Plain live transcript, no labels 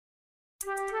Hi,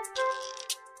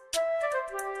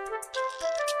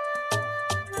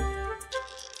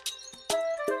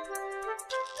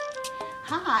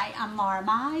 I'm Laura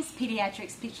Mize, pediatric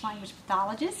speech-language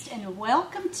pathologist, and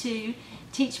welcome to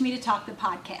Teach Me to Talk, the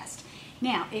podcast.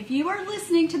 Now, if you are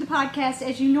listening to the podcast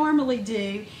as you normally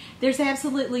do, there's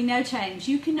absolutely no change.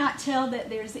 You cannot tell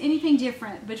that there's anything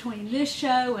different between this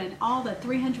show and all the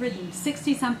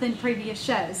 360-something previous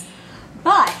shows.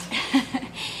 But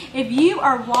if you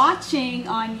are watching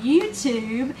on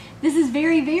YouTube, this is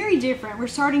very, very different. We're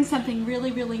starting something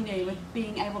really, really new with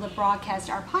being able to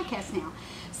broadcast our podcast now.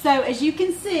 So as you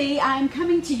can see, I'm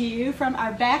coming to you from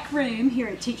our back room here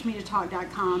at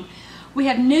teachmetotalk.com. We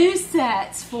have new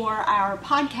sets for our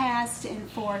podcast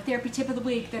and for Therapy Tip of the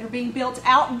Week that are being built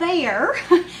out there.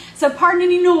 So pardon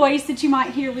any noise that you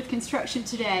might hear with construction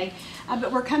today.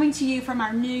 But we're coming to you from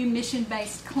our new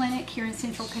mission-based clinic here in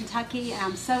Central Kentucky, and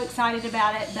I'm so excited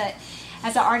about it. But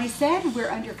as I already said, we're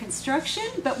under construction,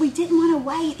 but we didn't want to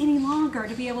wait any longer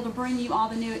to be able to bring you all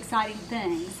the new exciting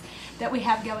things that we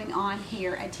have going on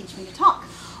here at Teach Me to Talk.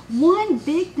 One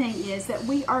big thing is that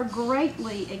we are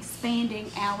greatly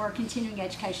expanding our continuing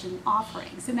education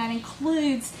offerings, and that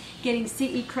includes getting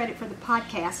CE credit for the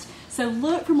podcast. So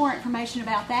look for more information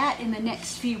about that in the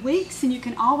next few weeks, and you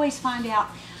can always find out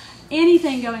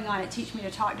anything going on at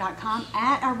teachmetotalk.com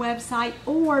at our website,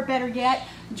 or better yet,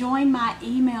 join my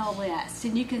email list,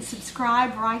 and you can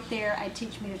subscribe right there at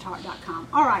teachmetotalk.com.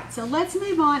 All right, so let's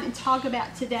move on and talk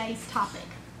about today's topic.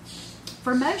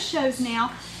 For most shows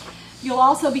now, you'll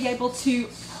also be able to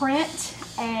print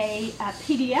a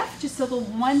PDF, just a little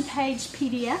one-page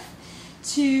PDF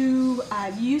to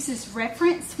use as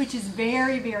reference, which is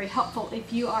very, very helpful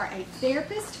if you are a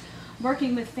therapist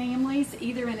working with families,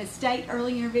 either in a state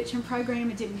early intervention program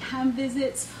and doing home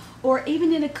visits, or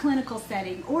even in a clinical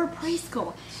setting or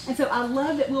preschool. And so I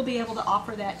love that we'll be able to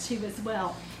offer that too as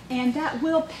well. And that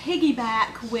will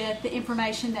piggyback with the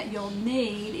information that you'll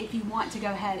need if you want to go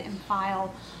ahead and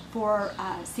file for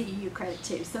CEU credit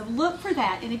too. So look for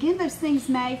that. And again, those things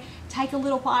may take a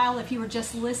little while if you were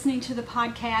just listening to the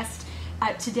podcast.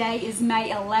 Today is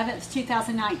May 11th,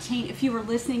 2019. If you were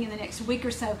listening in the next week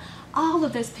or so, all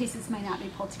of those pieces may not be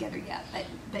pulled together yet,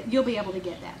 but you'll be able to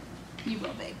get that. You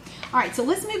will be. All right, so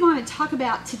let's move on and talk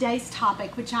about today's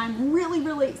topic, which I'm really,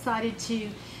 really excited to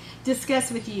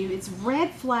discuss with you. It's red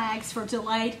flags for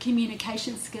delayed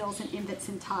communication skills in infants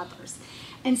and toddlers.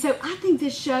 And so I think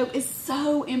this show is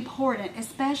so important,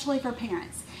 especially for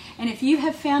parents. And if you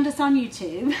have found us on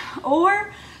YouTube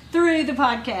or through the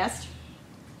podcast,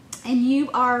 and you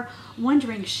are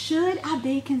wondering, should I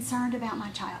be concerned about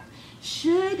my child?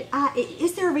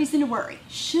 Is there a reason to worry?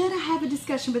 Should I have a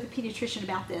discussion with a pediatrician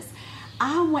about this?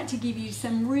 I want to give you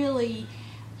some really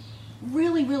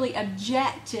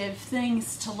objective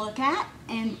things to look at,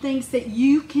 and things that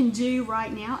you can do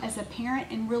right now as a parent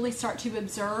and really start to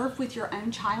observe with your own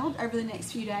child over the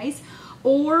next few days,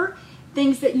 or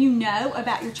things that you know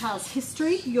about your child's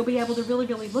history. You'll be able to really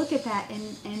look at that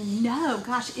and know,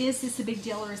 gosh, is this a big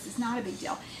deal or is this not a big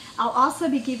deal? I'll also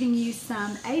be giving you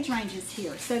some age ranges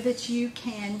here so that you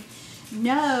can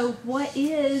know what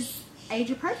is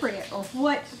age appropriate, or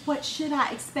what should I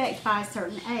expect by a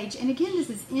certain age. And again, this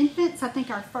is infants. I think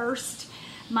our first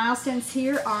milestones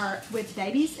here are with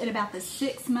babies at about the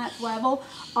 6-month level,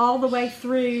 all the way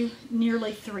through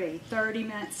nearly 30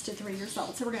 months to 3 years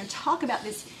old. So we're going to talk about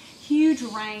this huge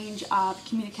range of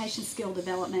communication skill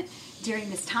development during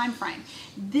this time frame.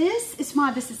 This is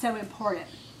why this is so important.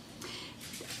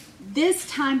 This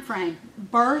time frame,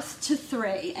 birth to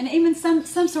 3, and even some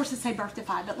sources say birth to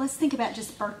 5, but let's think about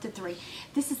just birth to 3.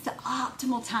 This is the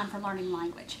optimal time for learning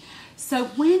language. So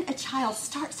when a child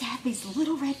starts to have these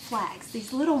little red flags,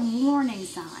 these little warning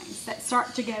signs that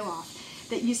start to go off,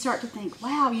 that you start to think,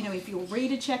 wow, if you'll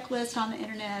read a checklist on the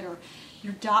internet, or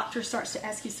your doctor starts to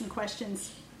ask you some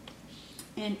questions,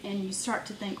 and you start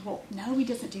to think, well, no, he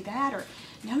doesn't do that, or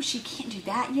no, she can't do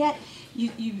that yet.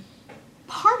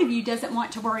 Part of you doesn't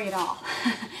want to worry at all.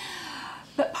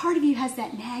 But part of you has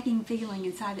that nagging feeling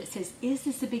inside that says, is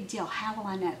this a big deal? How will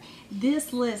I know?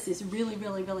 This list is really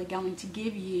going to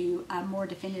give you a more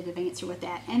definitive answer with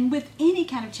that. And with any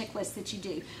kind of checklist that you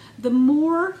do, the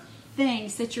more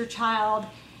things that your child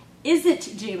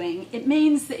isn't doing, it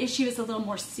means the issue is a little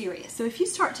more serious. So if you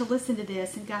start to listen to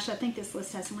this, and gosh, I think this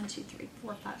list has 1, 2, 3,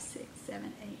 4, 5, 6,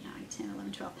 7, 8, 9, 10,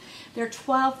 11, 12. There are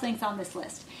 12 things on this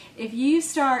list. If you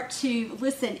start to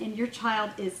listen and your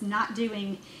child is not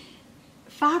doing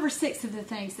 5 or 6 of the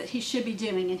things that he should be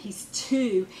doing, and he's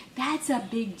 2, that's a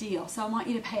big deal. So I want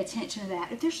you to pay attention to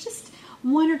that. If there's just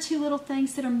one or two little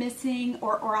things that are missing,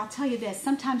 or I'll tell you this,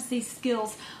 sometimes these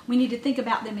skills, we need to think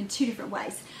about them in two different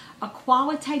ways. A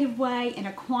qualitative way and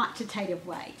a quantitative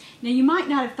way. Now, you might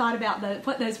not have thought about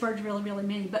what those words really, really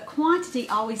mean, but quantity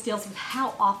always deals with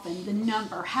how often, the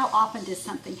number, how often does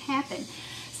something happen.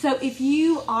 So if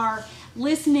you are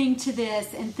listening to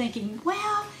this and thinking,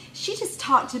 well, she just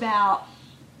talked about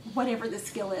whatever the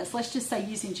skill is, let's just say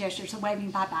using gestures and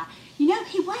waving bye-bye. You know,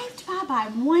 he waved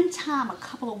bye-bye one time a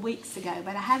couple of weeks ago,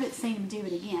 but I haven't seen him do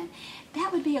it again.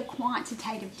 That would be a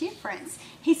quantitative difference.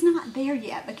 He's not there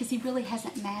yet because he really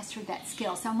hasn't mastered that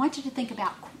skill. So I want you to think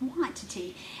about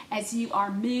quantity as you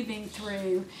are moving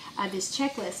through this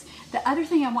checklist. The other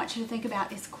thing I want you to think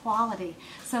about is quality.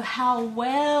 So how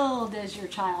well does your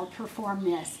child perform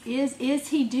this? Is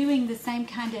he doing the same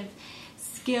kind of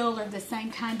skill or the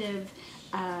same kind of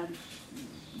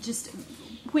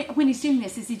when he's doing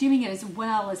this, is he doing it as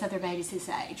well as other babies his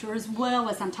age, or as well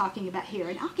as I'm talking about here?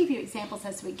 And I'll give you examples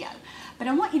as we go. But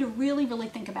I want you to really, really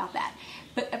think about that.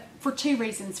 But for two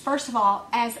reasons. First of all,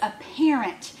 as a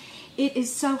parent, it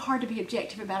is so hard to be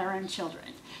objective about our own children.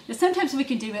 Now, sometimes we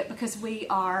can do it because we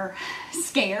are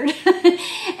scared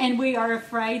and we are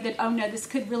afraid that, oh no, this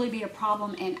could really be a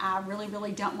problem and I really,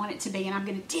 really don't want it to be, and I'm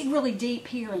going to dig really deep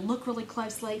here and look really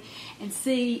closely and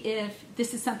see if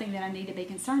this is something that I need to be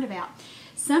concerned about.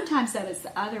 Sometimes, though, it's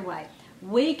the other way.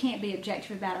 We can't be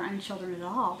objective about our own children at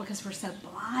all because we're so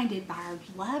blinded by our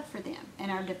love for them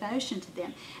and our devotion to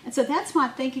them. And so that's why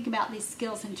thinking about these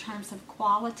skills in terms of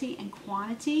quality and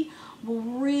quantity will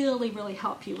really, really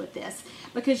help you with this,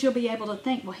 because you'll be able to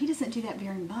think, well, he doesn't do that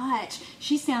very much.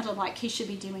 She sounded like he should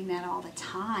be doing that all the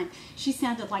time. She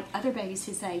sounded like other babies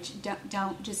his age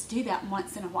don't just do that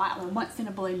once in a while or once in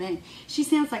a blue moon. She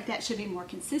sounds like that should be more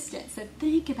consistent. So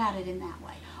think about it in that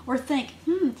way. Or think,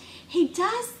 he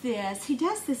does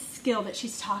this skill that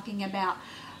she's talking about,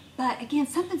 but again,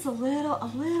 something's a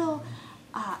little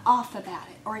off about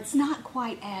it, or it's not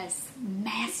quite as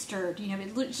mastered. You know,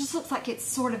 it just looks like it's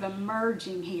sort of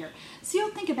emerging here. So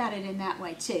you'll think about it in that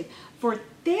way too. For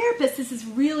therapists, this is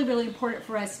really, really important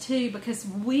for us too, because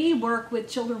we work with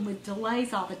children with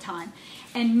delays all the time.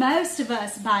 And most of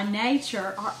us by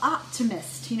nature are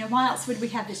optimists. You know, why else would we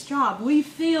have this job? We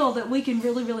feel that we can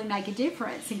really, really make a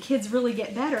difference and kids really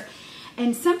get better.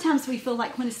 And sometimes we feel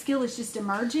like when a skill is just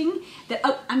emerging, that,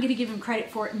 oh, I'm going to give him credit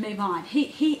for it and move on.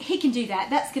 He can do that.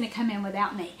 That's going to come in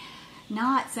without me.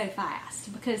 Not so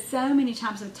fast, because so many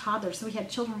times with toddlers, we have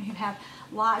children who have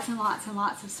lots and lots and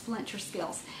lots of splinter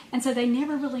skills. And so they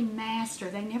never really master,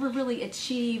 they never really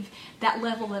achieve that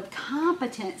level of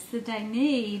competence that they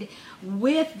need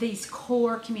with these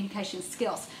core communication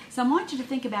skills. So I want you to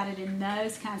think about it in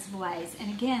those kinds of ways.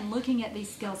 And again, looking at these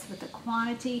skills with the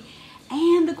quantity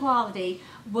and the quality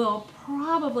will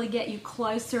probably get you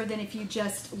closer than if you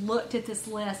just looked at this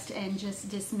list and just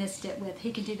dismissed it with,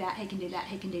 he can do that, he can do that,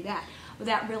 he can do that,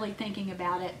 without really thinking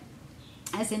about it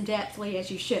as in-depthly as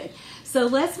you should. So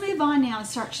let's move on now and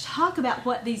start to talk about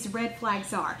what these red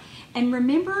flags are. And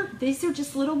remember, these are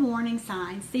just little warning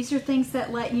signs. These are things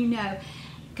that let you know,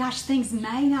 gosh, things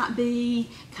may not be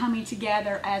coming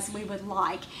together as we would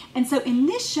like. And so in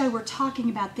this show, we're talking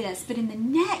about this, but in the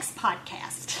next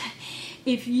podcast,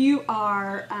 if you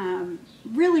are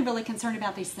really, really concerned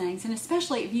about these things, and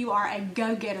especially if you are a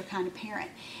go-getter kind of parent,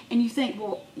 and you think,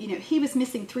 well, you know, he was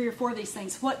missing 3 or 4 of these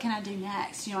things, what can I do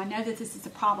next? You know, I know that this is a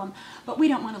problem, but we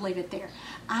don't want to leave it there.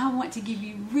 I want to give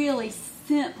you really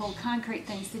simple, concrete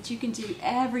things that you can do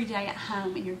every day at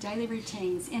home in your daily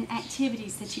routines, in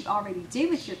activities that you already do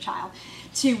with your child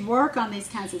to work on these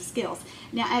kinds of skills.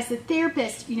 Now, as a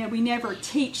therapist, you know, we never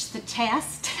teach the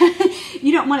test.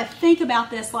 You don't want to think about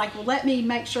this like, well, let me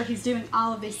make sure he's doing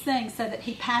all of these things so that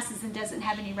he passes and doesn't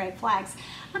have any red flags.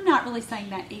 I'm not really saying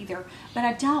that either, but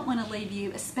I don't want to leave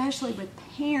you, especially with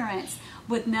parents,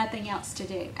 with nothing else to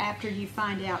do after you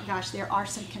find out, gosh, there are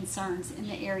some concerns in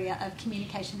the area of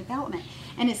communication development.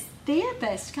 And as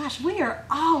therapists, gosh, we are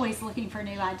always looking for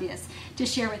new ideas to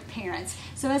share with parents.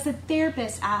 So as a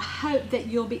therapist, I hope that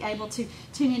you'll be able to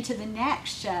tune into the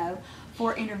next show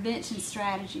for intervention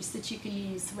strategies that you can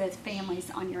use with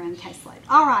families on your own caseload.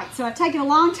 All right, so I've taken a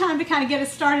long time to kind of get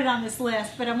us started on this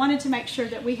list, but I wanted to make sure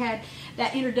that we had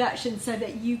that introduction so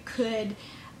that you could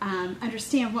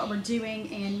understand what we're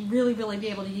doing and really, really be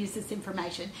able to use this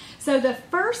information. So the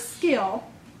first skill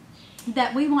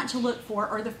that we want to look for,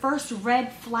 or the first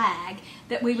red flag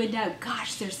that we would know,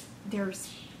 gosh, there's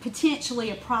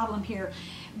potentially a problem here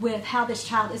with how this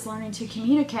child is learning to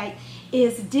communicate,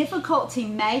 is difficulty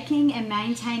making and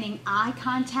maintaining eye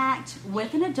contact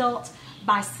with an adult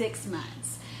by 6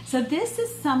 months. So this is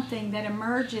something that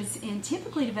emerges in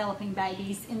typically developing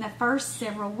babies in the first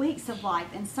several weeks of life.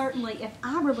 And certainly if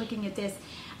I were looking at this,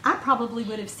 I probably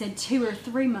would have said 2 or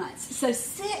 3 months. So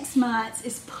 6 months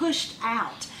is pushed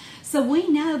out. So we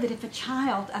know that if a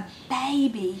child, a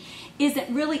baby,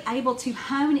 isn't really able to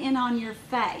hone in on your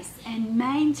face and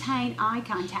maintain eye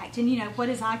contact, and what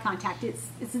is eye contact? It's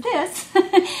this.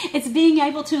 It's being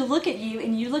able to look at you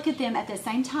and you look at them at the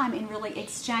same time and really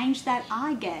exchange that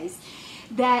eye gaze.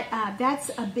 That's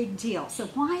a big deal. So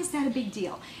why is that a big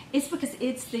deal? It's because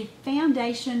it's the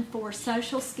foundation for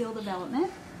social skill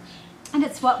development. And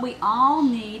it's what we all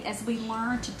need as we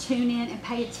learn to tune in and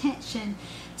pay attention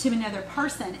to another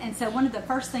person. And so one of the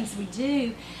first things we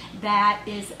do that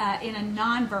is in a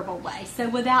nonverbal way, so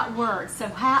without words. So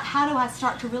how do I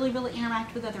start to really, really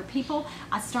interact with other people?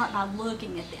 I start by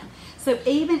looking at them. So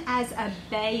even as a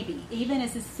baby, even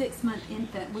as a 6-month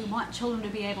infant, we want children to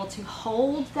be able to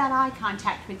hold that eye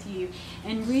contact with you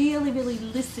and really, really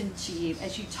listen to you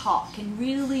as you talk, and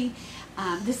really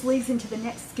this leads into the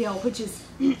next skill, which is,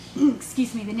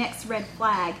 excuse me, the next red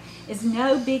flag is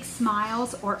no big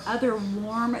smiles or other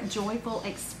warm, joyful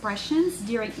expressions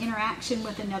during interaction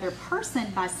with another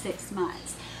person by 6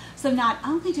 months. So not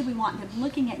only do we want them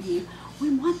looking at you, we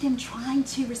want them trying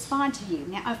to respond to you.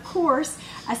 Now, of course,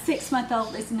 a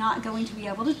 6-month-old is not going to be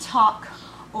able to talk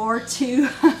or to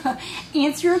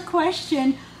answer a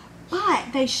question,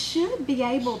 but they should be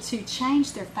able to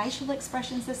change their facial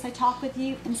expressions as they talk with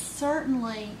you, and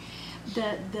certainly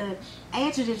the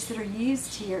adjectives that are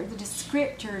used here, the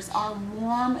descriptors, are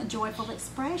warm, joyful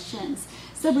expressions.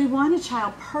 So we want a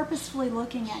child purposefully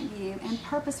looking at you and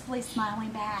purposefully smiling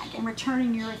back and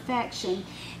returning your affection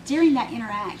during that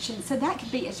interaction. So that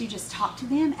could be as you just talk to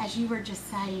them, as you were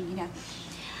just saying,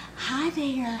 hi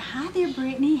there,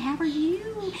 Brittany, how are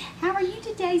you? How are you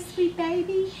today, sweet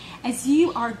baby? As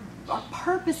you are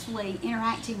purposefully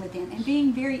interacting with them and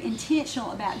being very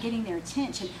intentional about getting their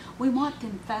attention, we want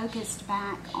them focused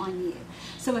back on you.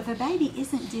 So if a baby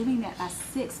isn't doing that by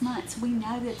 6 months, we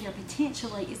know that there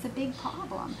potentially is a big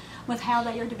problem with how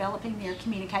they are developing their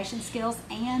communication skills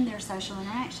and their social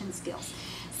interaction skills.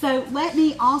 So let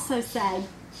me also say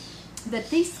that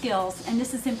these skills, and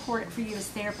this is important for you as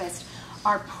therapists,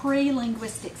 are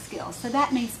pre-linguistic skills. So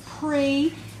that means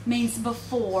pre means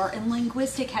before, and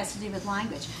linguistic has to do with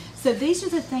language. So these are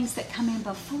the things that come in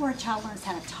before a child learns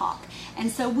how to talk.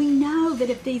 And so we know that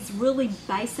if these really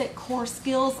basic core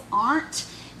skills aren't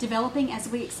developing as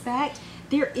we expect,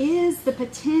 there is the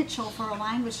potential for a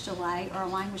language delay or a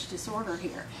language disorder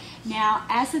here. Now,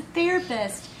 as a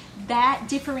therapist, that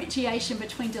differentiation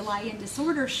between delay and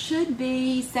disorder should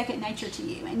be second nature to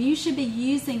you. And you should be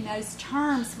using those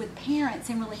terms with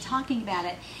parents and really talking about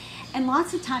it. And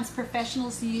lots of times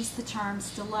professionals use the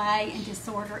terms delay and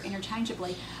disorder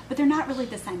interchangeably, but they're not really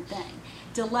the same thing.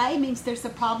 Delay means there's a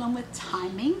problem with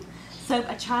timing. So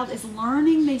a child is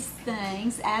learning these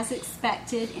things as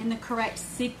expected in the correct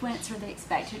sequence or the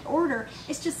expected order.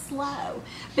 It's just slow.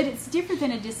 But it's different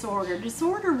than a disorder.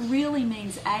 Disorder really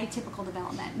means atypical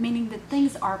development, meaning that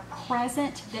things are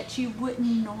present that you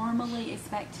wouldn't normally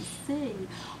expect to see,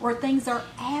 or things are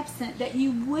absent that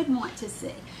you would want to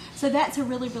see. So that's a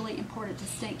really, really important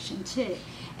distinction too.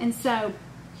 And so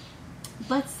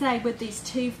let's say with these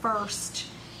two first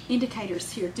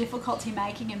indicators here, difficulty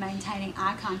making and maintaining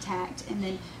eye contact, and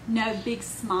then no big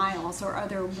smiles or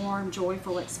other warm,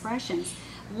 joyful expressions.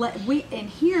 And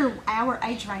here, our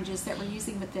age ranges that we're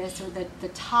using with this, or the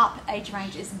top age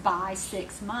range is by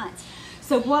 6 months.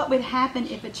 So what would happen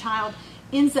if a child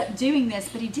ends up doing this,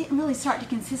 but he didn't really start to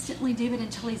consistently do it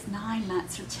until he's 9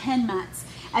 months or 10 months,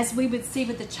 as we would see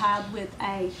with a child with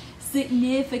a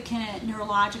significant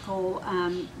neurological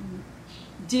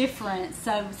difference,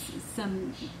 so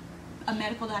a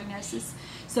medical diagnosis.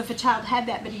 So if a child had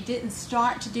that, but he didn't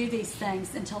start to do these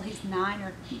things until he's 9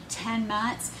 or 10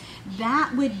 months,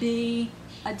 that would be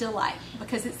a delay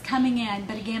because it's coming in,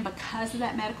 but again, because of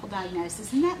that medical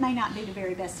diagnosis, and that may not be the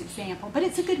very best example, but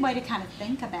it's a good way to kind of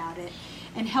think about it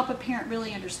and help a parent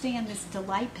really understand this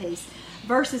delay piece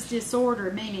versus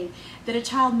disorder, meaning that a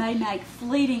child may make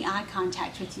fleeting eye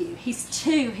contact with you. He's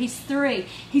 2, he's 3,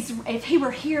 if he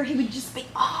were here, he would just be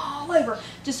all over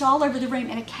the room,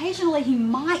 and occasionally he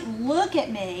might look at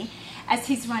me as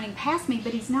he's running past me,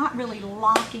 but he's not really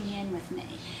locking in with me.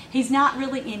 He's not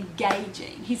really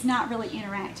engaging. He's not really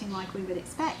interacting like we would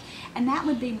expect. And that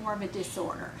would be more of a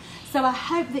disorder. So I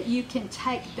hope that you can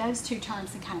take those two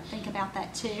terms and kind of think about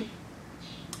that too.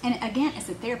 And again, as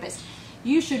a therapist,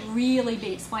 you should really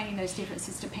be explaining those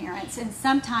differences to parents. And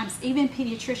sometimes even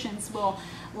pediatricians will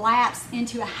lapse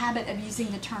into a habit of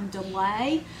using the term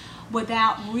delay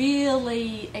without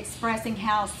really expressing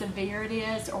how severe it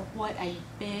is or what a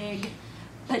big,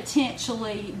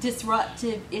 potentially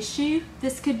disruptive issue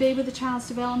this could be with a child's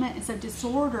development. And so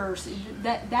disorders,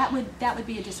 that would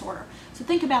be a disorder. So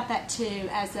think about that too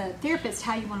as a therapist,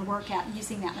 how you want to work out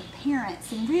using that with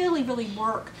parents and really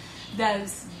work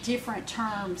those different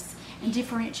terms and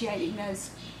differentiating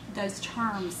those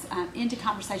terms into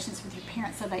conversations with your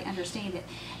parents so they understand it,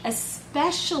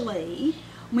 especially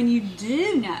when you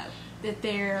do know that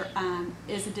there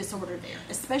is a disorder there,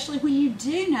 especially when you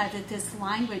do know that this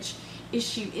language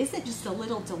issue isn't just a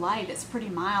little delay that's pretty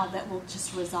mild that will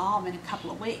just resolve in a couple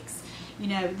of weeks. You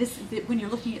know, when you're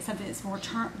looking at something that's more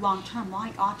long-term,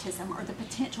 like autism or the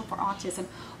potential for autism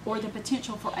or the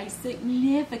potential for a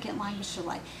significant language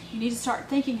delay, you need to start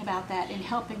thinking about that and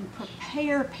helping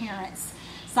prepare parents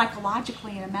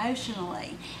psychologically and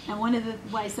emotionally. And one of the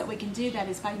ways that we can do that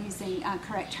is by using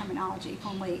correct terminology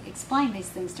when we explain these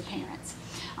things to parents.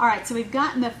 All right, so we've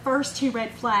gotten the first two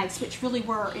red flags, which really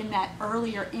were in that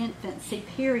earlier infancy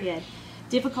period: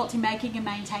 difficulty making and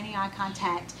maintaining eye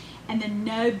contact, and then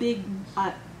no big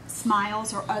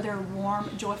smiles or other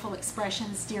warm, joyful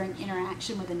expressions during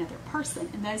interaction with another person.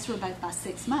 And those were both by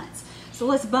 6 months. So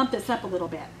let's bump this up a little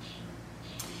bit.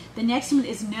 The next one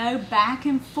is no back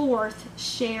and forth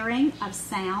sharing of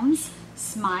sounds,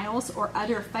 smiles, or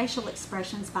other facial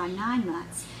expressions by 9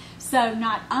 months. So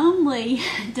not only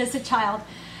does a child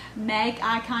make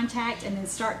eye contact and then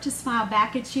start to smile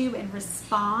back at you and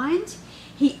respond,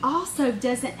 he also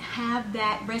doesn't have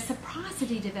that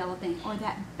reciprocity developing or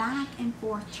that back and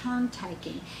forth turn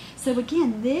taking. So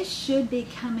again, this should be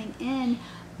coming in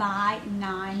by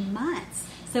 9 months.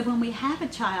 So when we have a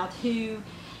child who,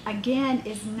 again,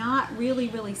 is not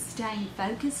really staying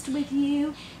focused with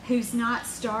you, who's not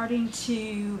starting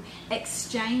to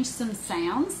exchange some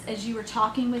sounds as you were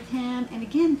talking with him. And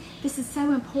again, this is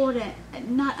so important,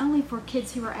 not only for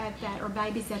kids who are at that, or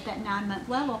babies at that 9-month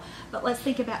level, but let's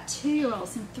think about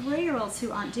 2-year-olds and 3-year-olds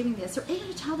who aren't doing this, or even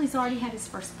a child who's already had his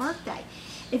first birthday.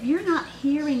 If you're not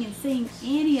hearing and seeing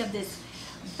any of this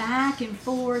back and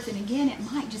forth, and again, it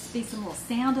might just be some little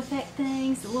sound effect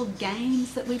things, the little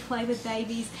games that we play with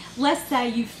babies. Let's say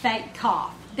you fake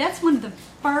cough. That's one of the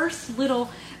first little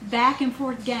back and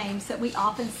forth games that we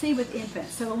often see with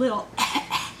infants. So a little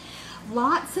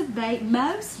lots of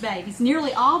most babies,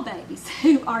 nearly all babies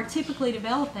who are typically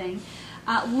developing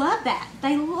love that.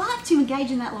 They love to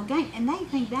engage in that little game, and they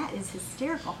think that is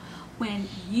hysterical. When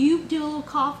you do a little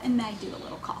cough and they do a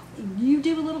little cough, and you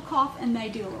do a little cough and they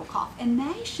do a little cough, and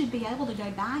they should be able to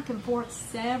go back and forth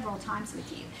several times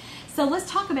with you. So let's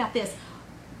talk about this.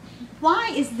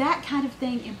 Why is that kind of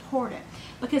thing important?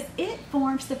 Because it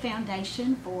forms the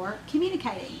foundation for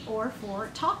communicating or for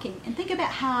talking. And think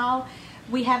about how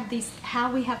we have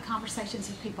conversations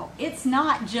with people. It's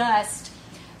not just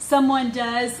someone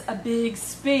does a big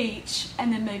speech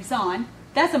and then moves on.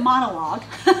 That's a monologue.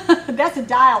 That's a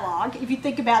dialogue. If you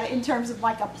think about it in terms of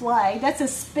like a play, that's a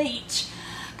speech.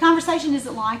 Conversation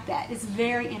isn't like that. It's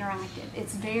very interactive.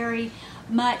 It's very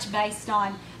much based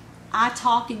on I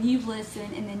talk and you listen,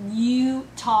 and then you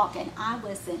talk and I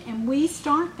listen. And we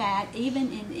start that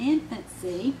even in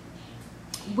infancy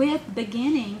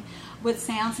beginning with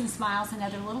sounds and smiles and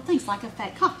other little things, like a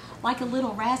fake cough, like a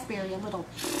little raspberry, a little...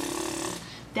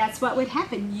 That's what would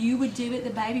happen. You would do it, the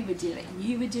baby would do it.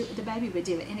 You would do it, the baby would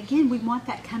do it. And again, we want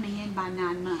that coming in by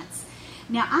 9 months.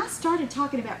 Now, I started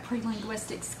talking about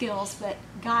pre-linguistic skills, but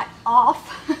got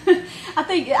off. I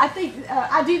think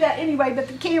I do that anyway, but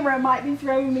the camera might be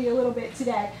throwing me a little bit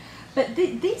today. But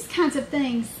these kinds of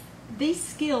things, these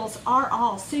skills are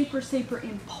all super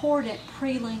important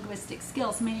pre-linguistic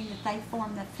skills, meaning that they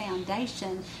form the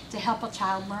foundation to help a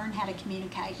child learn how to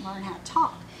communicate, learn how to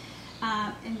talk.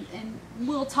 And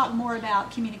we'll talk more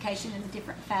about communication and the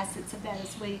different facets of that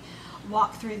as we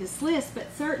walk through this list, but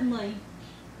certainly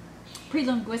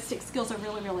pre-linguistic skills are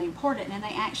really important, and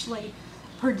they actually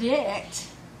predict,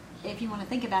 if you want to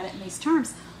think about it in these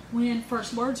terms, when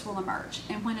first words will emerge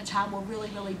and when a child will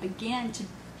really begin to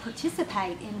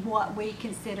participate in what we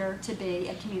consider to be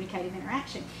a communicative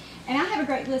interaction. And I have a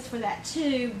great list for that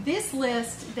too. This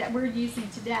list that we're using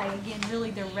today, again,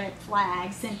 really the red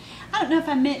flags. And I don't know if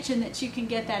I mentioned that you can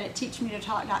get that at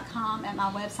teachmetotalk.com at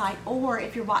my website, or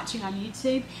if you're watching on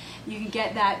YouTube, you can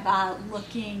get that by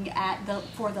looking at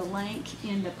for the link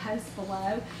in the post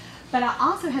below. But I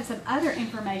also have some other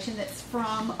information that's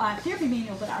from a therapy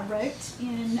manual that I wrote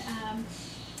in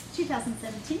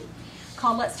 2017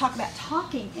 called Let's Talk About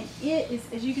Talking. And it is,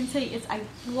 as you can see, it's a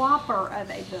whopper of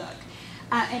a book.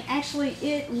 And actually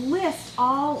it lists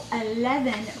all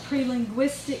 11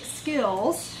 pre-linguistic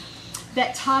skills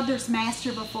that toddlers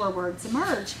master before words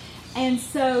emerge. And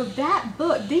so that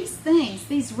book, these things,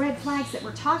 these red flags that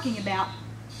we're talking about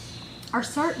are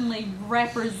certainly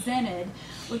represented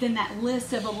within that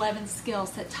list of 11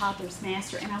 skills that toddlers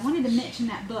master. And I wanted to mention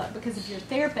that book because if you're a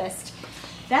therapist,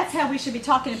 that's how we should be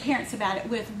talking to parents about it.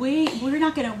 We're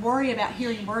not going to worry about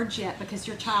hearing words yet because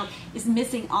your child is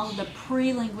missing all of the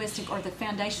pre-linguistic or the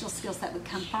foundational skills that would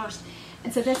come first.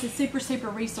 And so that's a super, super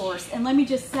resource. And let me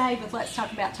just say, with Let's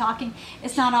Talk About Talking,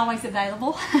 it's not always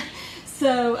available.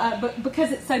 So, but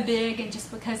because it's so big and just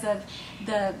because of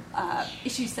the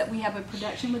issues that we have with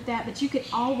production with that, but you could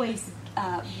always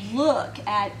look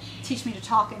at Teach Me to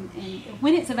Talk, and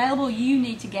when it's available, you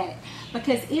need to get it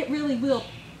because it really will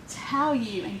tell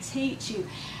you and teach you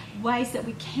ways that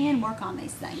we can work on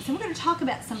these things. And we're going to talk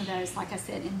about some of those, like I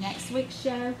said, in next week's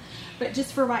show. But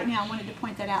just for right now, I wanted to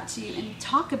point that out to you and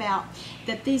talk about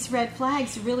that these red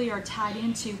flags really are tied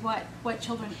into what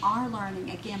children are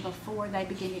learning, again, before they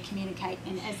begin to communicate.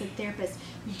 And as a therapist,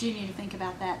 you do need to think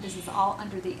about that. This is all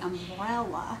under the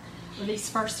umbrella, or these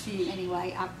first few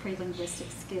anyway, of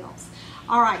pre-linguistic skills.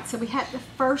 All right, so we have the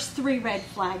first 3 red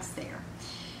flags there.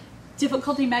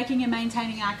 Difficulty making and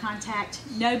maintaining eye contact,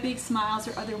 no big smiles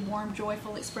or other warm,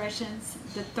 joyful expressions.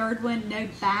 The third one, no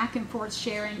back and forth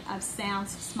sharing of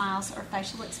sounds, smiles, or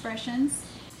facial expressions.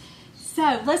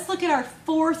 So let's look at our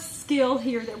 4th skill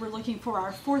here that we're looking for.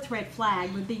 Our 4th red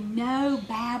flag would be no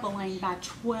babbling by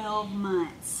 12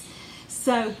 months.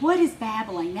 So what is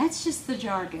babbling? That's just the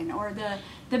jargon or the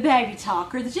baby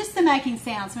talk or just the making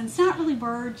sounds. When it's not really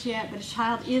words yet, but a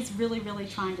child is really, really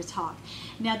trying to talk.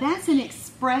 Now that's an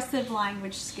expressive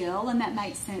language skill, and that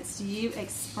makes sense to you.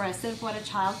 Expressive, what a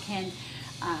child can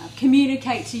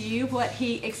communicate to you, what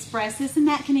he expresses, and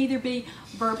that can either be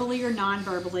verbally or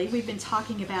non-verbally. We've been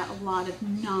talking about a lot of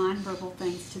non-verbal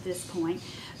things to this point,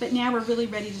 but now we're really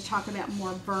ready to talk about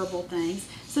more verbal things.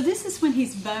 So this is when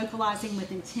he's vocalizing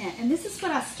with intent, and this is what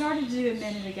I started to do a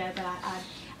minute ago, but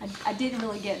I didn't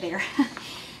really get there.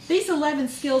 These 11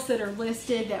 skills that are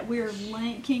listed that we're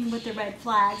linking with the red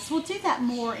flags, we'll do that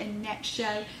more in next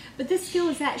show, but this skill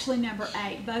is actually number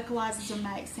 8, vocalizes or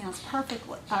makes sounds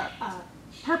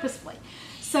purposefully.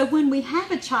 So when we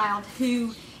have a child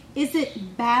who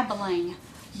isn't babbling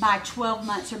by 12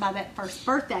 months or by that first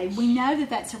birthday, we know that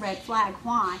that's a red flag.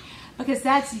 Why? Because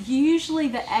that's usually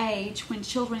the age when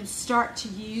children start to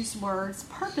use words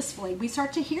purposefully. We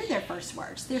start to hear their first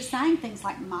words. They're saying things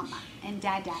like mama and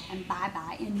dada and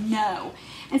bye-bye and no.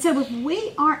 And so if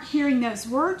we aren't hearing those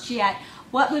words yet,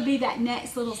 what would be that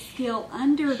next little skill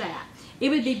under that? It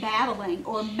would be babbling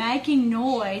or making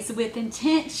noise with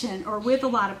intention or with a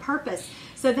lot of purpose.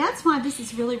 So that's why this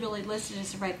is really, really listed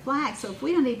as a red flag. So if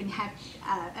we don't even have,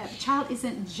 a child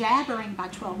isn't jabbering by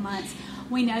 12 months,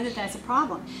 we know that that's a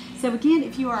problem. So again,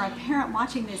 if you are a parent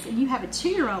watching this and you have a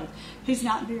 2-year-old who's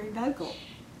not very vocal,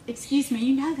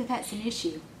 you know that that's an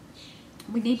issue.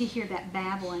 We need to hear that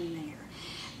babbling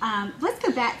there. Let's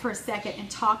go back for a second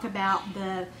and talk about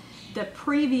the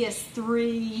previous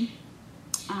 3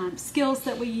 skills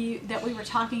that we were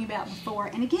talking about before.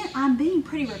 And again, I'm being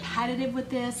pretty repetitive with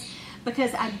this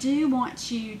because I do want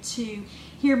you to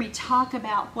hear me talk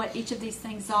about what each of these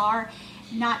things are,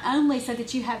 not only so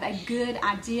that you have a good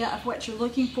idea of what you're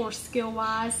looking for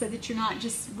skill-wise, so that you're not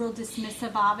just real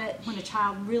dismissive of it when a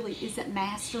child really isn't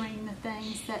mastering the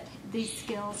things that these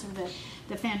skills or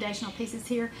the foundational pieces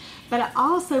here, but I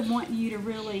also want you to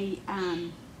really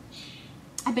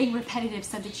I'm being repetitive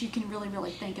so that you can really,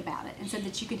 really think about it and so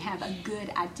that you can have a good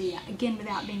idea, again,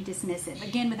 without being dismissive,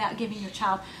 again, without giving your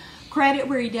child credit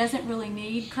where he doesn't really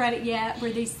need credit yet,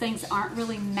 where these things aren't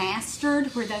really mastered,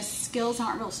 where those skills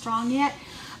aren't real strong yet.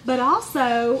 But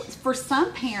also, for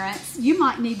some parents, you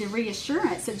might need the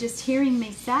reassurance of just hearing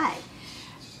me say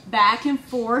back and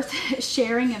forth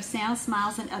sharing of sounds,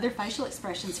 smiles, and other facial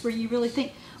expressions where you really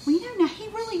think, well, now he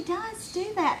really does do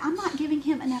that. I'm not giving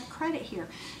him enough credit here.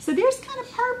 So there's kind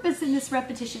of purpose in this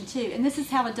repetition too, and this is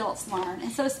how adults learn.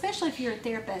 And so especially if you're a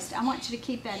therapist, I want you to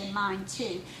keep that in mind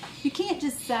too. You can't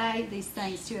just say these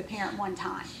things to a parent one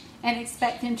time and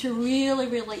expect them to really,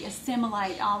 really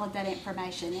assimilate all of that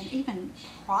information and even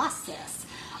process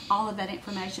all of that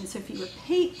information. So if you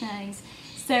repeat things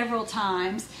several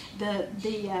times, the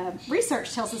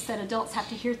research tells us that adults have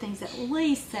to hear things at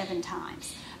least 7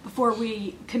 times before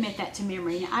we commit that to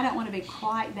memory. Now, I don't want to be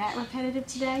quite that repetitive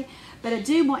today, but I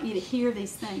do want you to hear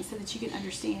these things so that you can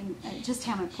understand just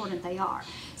how important they are.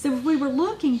 So if we were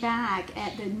looking back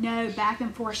at the no back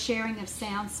and forth sharing of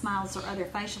sounds, smiles, or other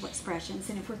facial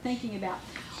expressions, and if we're thinking about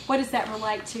what does that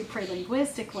relate to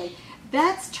pre-linguistically,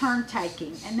 that's turn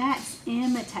taking, and that's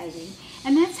imitating,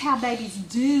 and that's how babies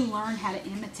do learn how to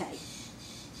imitate.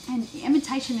 And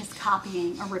imitation is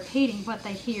copying or repeating what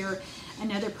they hear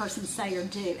another person say or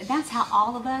do. And that's how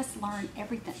all of us learn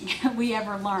everything we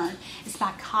ever learn. It's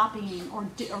by copying or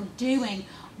doing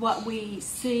what we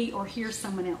see or hear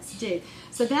someone else do.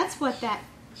 So that's what that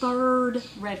third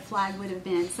red flag would have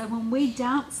been. So when we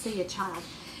don't see a child,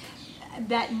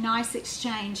 that nice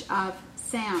exchange of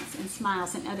sounds and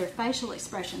smiles and other facial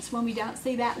expressions, when we don't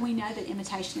see that, we know that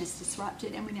imitation is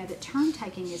disrupted, and we know that turn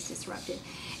taking is disrupted.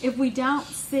 If we don't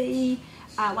see,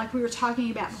 like we were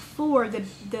talking about before, the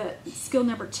skill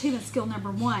number 2 and skill number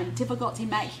 1, difficulty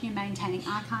making and maintaining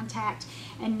eye contact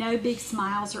and no big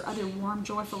smiles or other warm,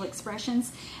 joyful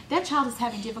expressions, that child is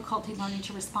having difficulty learning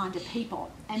to respond to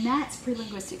people, and that's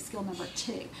pre-linguistic skill number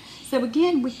 2. So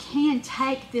again, we can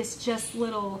take this just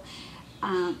little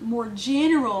more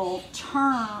general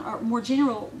term or more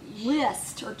general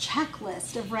list or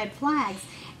checklist of red flags,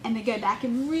 and they go back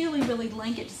and really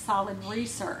link it to solid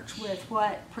research with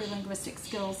what pre-linguistic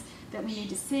skills that we need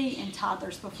to see in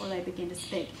toddlers before they begin to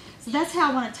speak. So that's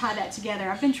how I want to tie that together.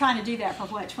 I've been trying to do that for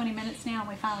 20 minutes now, and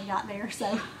we finally got there,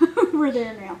 so we're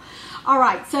there now. All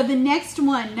right, so the next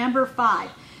one, number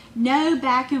 5, no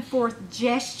back and forth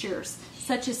gestures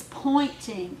such as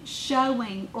pointing,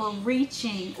 showing, or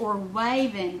reaching, or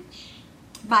waving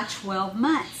by 12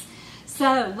 months.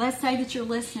 So let's say that you're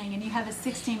listening and you have a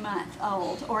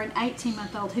 16-month-old or an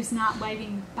 18-month-old who's not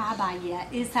waving bye-bye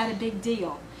yet. Is that a big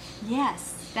deal?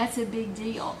 Yes, that's a big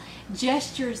deal.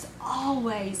 Gestures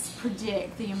always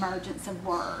predict the emergence of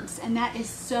words, and that is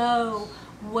so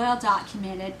well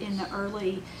documented in the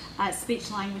early speech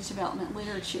language development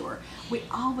literature. We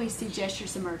always see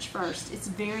gestures emerge first. It's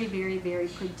very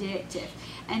predictive.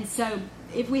 And so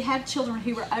if we have children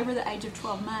who are over the age of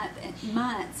 12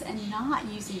 months and not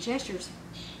using gestures,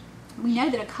 we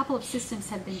know that a couple of systems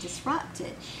have been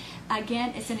disrupted.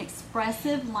 Again, it's an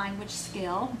expressive language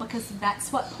skill because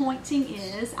that's what pointing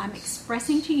is. I'm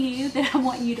expressing to you that I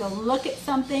want you to look at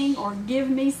something or give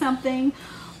me something,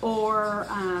 or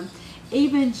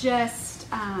even just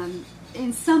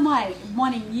in some way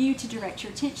wanting you to direct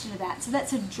your attention to that. So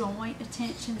that's a joint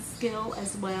attention skill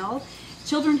as well.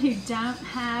 Children who don't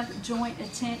have joint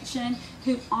attention,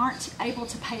 who aren't able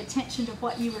to pay attention to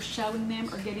what you are showing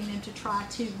them or getting them to try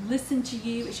to listen to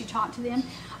you as you talk to them,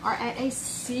 are at a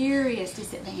serious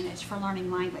disadvantage for learning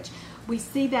language. We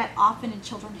see that often in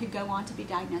children who go on to be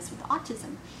diagnosed with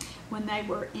autism. When they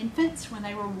were infants, when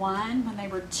they were 1, when they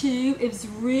were 2, it was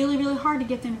really hard to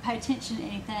get them to pay attention to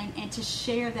anything and to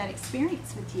share that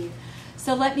experience with you.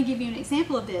 So let me give you an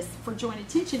example of this. For joint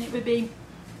attention, it would be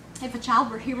if a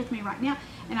child were here with me right now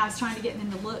and I was trying to get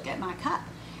them to look at my cup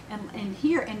and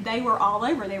here, and they were all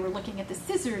over. They were looking at the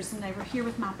scissors, and they were here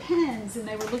with my pens, and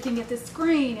they were looking at the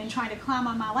screen and trying to climb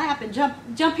on my lap and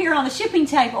jump here on the shipping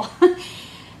table.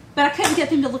 But I couldn't get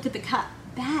them to look at the cup.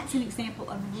 That's an example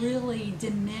of really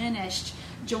diminished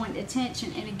joint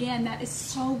attention. And again, that is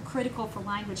so critical for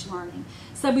language learning.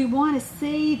 So we want to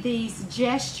see these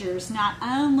gestures not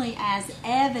only as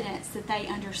evidence that they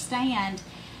understand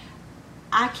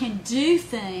I can do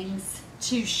things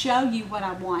to show you what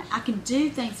I want. I can do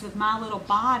things with my little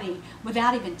body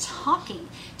without even talking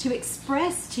to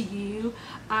express to you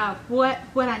what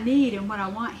I need and what I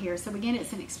want here. So again,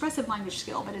 it's an expressive language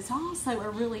skill, but it's also a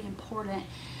really important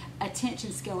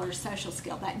attention skill or social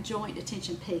skill, that joint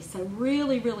attention piece. So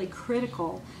really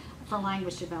critical for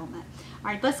language development.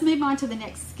 All right, let's move on to the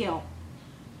next skill.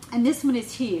 And this one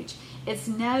is huge. It's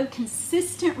no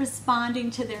consistent responding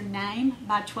to their name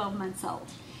by 12 months old.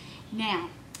 Now,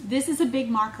 this is a big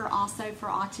marker also for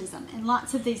autism, and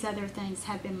lots of these other things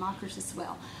have been markers as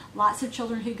well. Lots of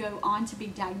children who go on to be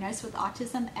diagnosed with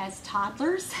autism as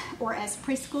toddlers or as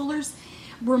preschoolers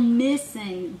were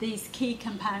missing these key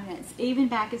components, even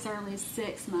back as early as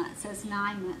 6 months, as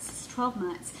 9 months, as 12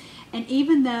 months. And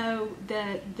even though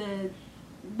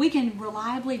we can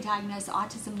reliably diagnose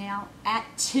autism now at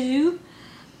 2,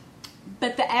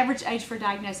 but the average age for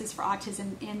diagnosis for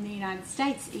autism in the United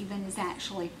States even is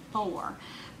actually 4.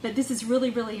 But this is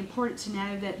really important to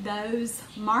know that those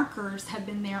markers have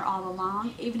been there all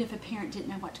along, even if a parent didn't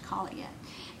know what to call it yet.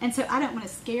 And so I don't want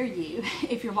to scare you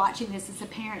if you're watching this as a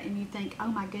parent and you think, oh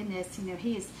my goodness,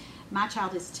 my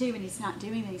child is 2 and he's not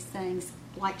doing these things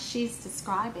like she's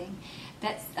describing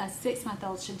that a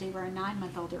 6-month-old should do, or a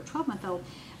 9-month-old or a 12-month-old.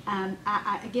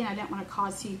 Again, I don't want to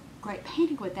cause you great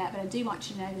panic with that, but I do want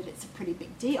you to know that it's a pretty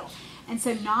big deal. And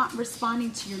so not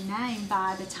responding to your name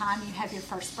by the time you have your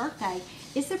first birthday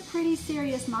is a pretty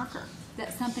serious marker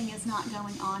that something is not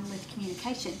going on with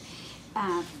communication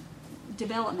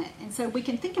development. And so we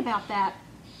can think about that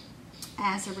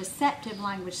as a receptive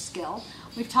language skill.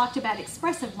 We've talked about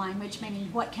expressive language,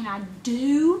 meaning what can I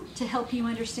do to help you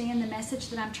understand the message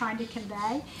that I'm trying to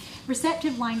convey.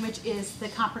 Receptive language is the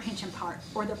comprehension part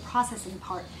or the processing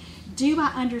part. Do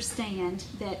I understand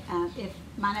that if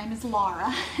my name is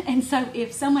Laura, and so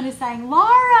if someone is saying,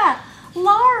 Laura,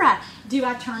 do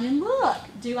I turn and look?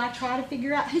 Do I try to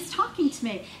figure out who's talking to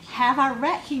me? Have I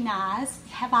recognized,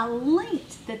 have I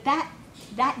linked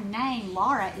that name,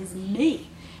 Laura, is me?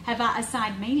 Have I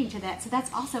assigned meaning to that? So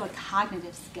that's also a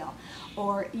cognitive skill.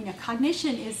 Or,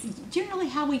 cognition is generally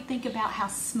how we think about how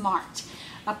smart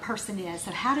a person is.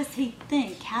 So how does he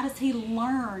think? How does he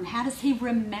learn? How does he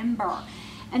remember?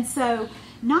 And so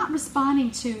not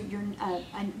responding to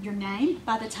your name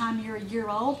by the time you're a year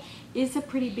old is a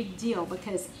pretty big deal,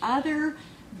 because other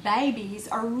babies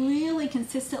are really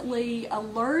consistently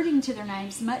alerting to their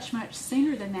names much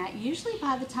sooner than that, usually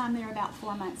by the time they're about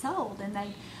 4 months old. And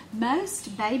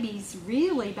most babies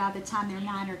really by the time they're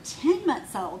 9 or 10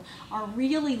 months old are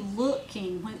really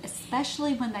looking,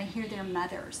 especially when they hear their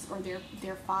mothers or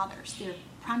their fathers, their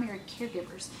primary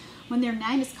caregivers. When their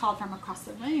name is called from across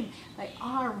the room, they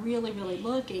are really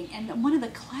looking. And one of the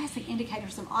classic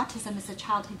indicators of autism is a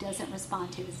child who doesn't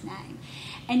respond to his name.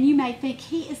 And you may think,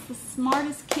 he is the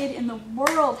smartest kid in the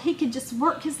world. He can just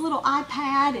work his little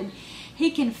iPad and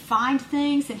he can find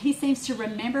things and he seems to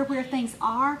remember where things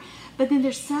are. But then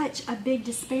there's such a big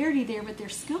disparity there with their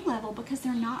skill level because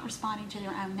they're not responding to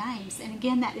their own names. And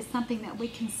again, that is something that we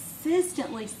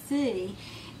consistently see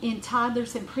in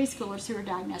toddlers and preschoolers who are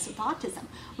diagnosed with autism.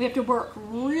 We have to work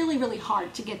really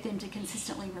hard to get them to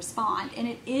consistently respond. And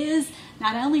it is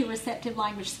not only a receptive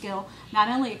language skill, not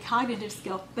only a cognitive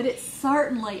skill, but it's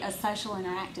certainly a social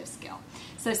interactive skill.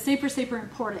 So super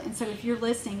important. And so if you're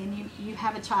listening and you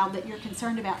have a child that you're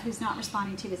concerned about who's not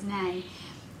responding to his name,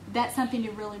 that's something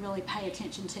to really pay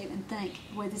attention to and think,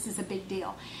 boy, this is a big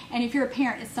deal. And if you're a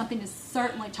parent, it's something to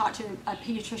certainly talk to a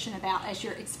pediatrician about as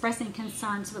you're expressing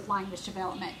concerns with language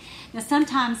development. Now,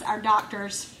 sometimes our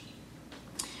doctors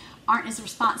aren't as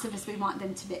responsive as we want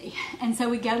them to be. And so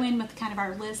we go in with kind of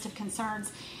our list of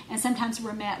concerns, and sometimes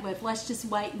we're met with, let's just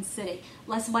wait and see.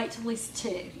 Let's wait till he's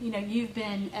 2. You've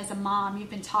been, as a mom, you've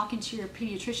been talking to your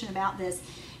pediatrician about this,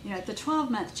 at the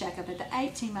 12-month checkup, at the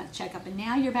 18-month checkup, and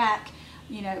now you're back.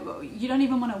 You don't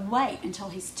even want to wait until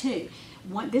he's 2.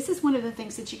 This is one of the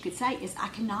things that you could say is, I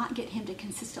cannot get him to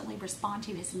consistently respond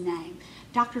to his name.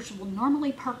 Doctors will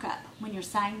normally perk up when you're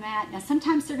saying that. Now,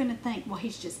 sometimes they're going to think, well,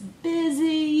 he's just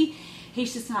busy.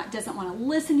 He's just doesn't want to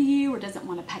listen to you, or doesn't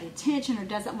want to pay attention, or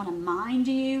doesn't want to mind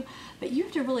you. But you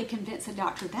have to really convince a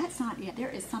doctor, that's not it. There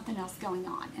is something else going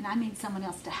on, and I need someone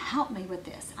else to help me with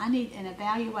this. I need an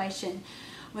evaluation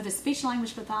with a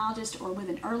speech-language pathologist or with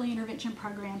an early intervention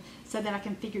program so that I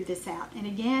can figure this out. And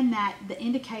again, that the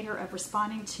indicator of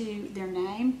responding to their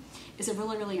name is a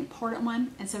really important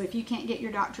one. And so if you can't get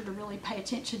your doctor to really pay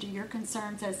attention to your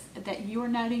concerns that you are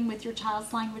noting with your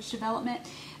child's language development,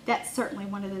 that's certainly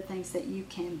one of the things that you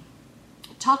can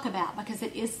talk about, because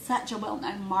it is such a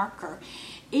well-known marker,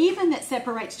 even that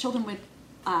separates children with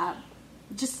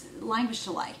just language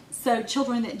delay. So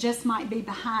children that just might be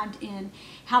behind in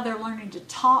how they're learning to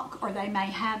talk, or they may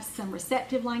have some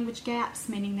receptive language gaps,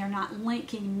 meaning they're not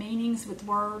linking meanings with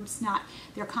words,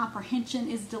 their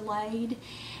comprehension is delayed,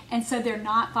 and so they're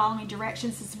not following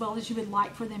directions as well as you would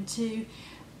like for them to.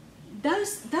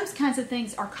 Those kinds of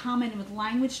things are common with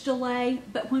language delay,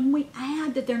 but when we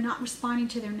add that they're not responding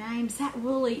to their names, that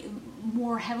really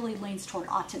more heavily leans toward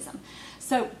autism.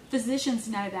 So physicians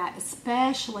know that,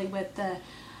 especially with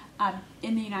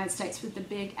in the United States with the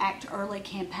big Act Early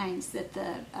campaigns that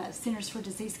the Centers for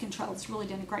Disease Control has really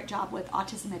done a great job with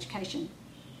autism education.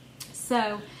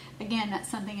 So again, that's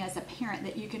something as a parent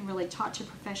that you can really talk to a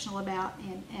professional about,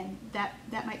 and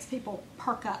that makes people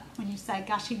perk up when you say,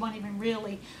 gosh, he won't even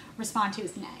really respond to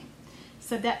his name.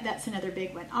 So that's another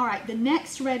big one. All right, the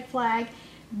next red flag,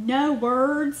 no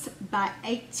words by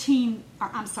 16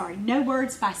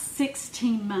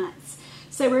 months.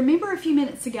 So remember a few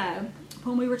minutes ago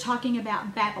when we were talking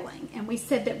about babbling, and we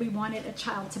said that we wanted a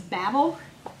child to babble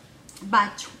by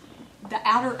the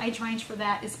outer age range for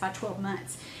that is by 12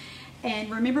 months.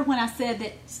 And remember when I said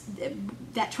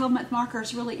that 12-month marker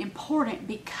is really important,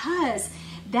 because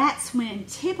that's when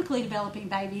typically developing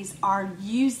babies are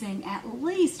using at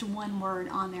least one word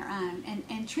on their own.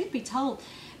 And truth be told,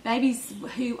 babies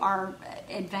who are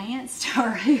advanced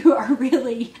or who are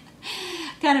really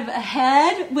kind of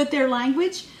ahead with their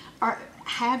language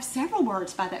have several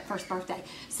words by that first birthday.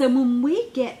 So when we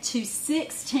get to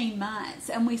 16 months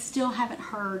and we still haven't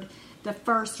heard the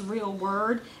first real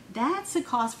word, that's a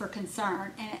cause for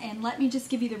concern. And let me just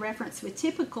give you the reference with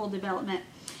typical development.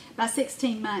 By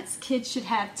 16 months, kids should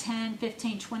have 10,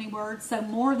 15, 20 words, so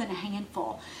more than a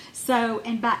handful. So,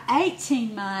 and by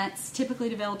 18 months, typically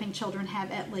developing children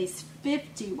have at least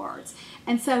 50 words.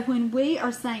 And so when we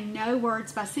are saying no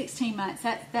words by 16 months,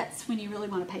 that's when you really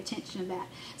want to pay attention to that.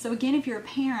 So again, if you're a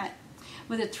parent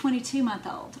with a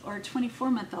 22-month-old or a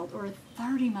 24-month-old or a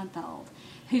 30-month-old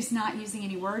who's not using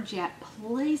any words yet,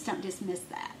 please don't dismiss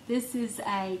that. This is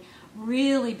a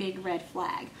really big red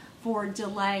flag for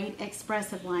delayed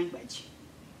expressive language.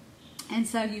 And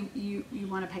so you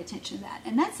want to pay attention to that.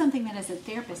 And that's something that as a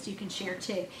therapist you can share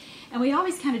too. And we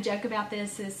always kind of joke about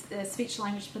this as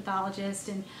speech-language pathologist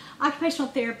and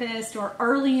occupational therapist or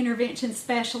early intervention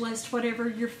specialist, whatever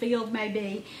your field may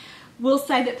be. We'll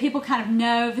say that people kind of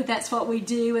know that that's what we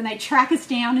do, and they track us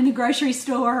down in the grocery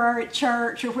store or at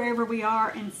church or wherever we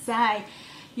are and say,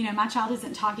 you know, my child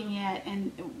isn't talking yet.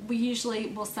 And we usually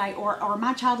will say, or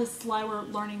my child is slower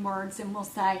learning words, and we'll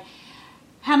say,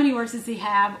 how many words does he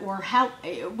have? Or how?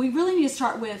 We really need to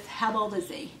start with how old is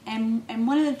he? And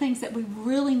one of the things that we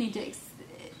really need to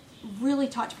really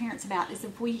talk to parents about is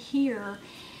if we hear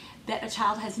that a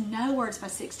child has no words by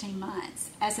 16 months,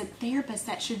 as a therapist,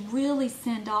 that should really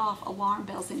send off alarm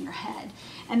bells in your head.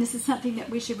 And this is something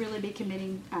that we should really be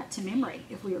committing to memory.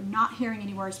 If we are not hearing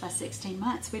any words by 16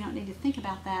 months, we don't need to think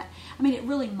about that. I mean, it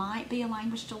really might be a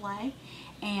language delay,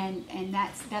 and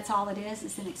that's all it is.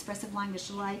 It's an expressive language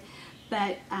delay.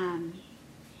 But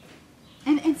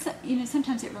and so, you know,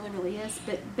 sometimes it really is,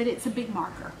 but it's a big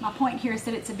marker. My point here is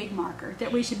that it's a big marker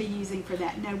that we should be using for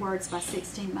that no words by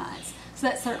 16 months. So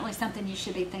that's certainly something you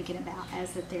should be thinking about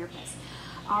as a therapist.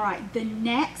 All right, the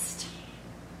next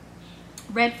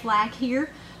red flag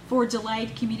here for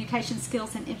delayed communication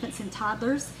skills in infants and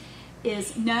toddlers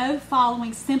is no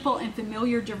following simple and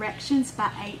familiar directions by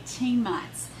 18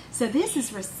 months. So this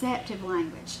is receptive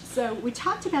language. So we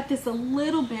talked about this a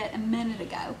little bit a minute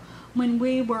ago when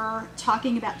we were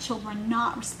talking about children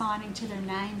not responding to their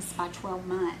names by 12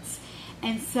 months.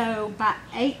 And so by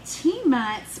 18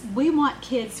 months, we want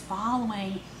kids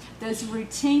following those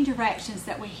routine directions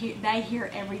that they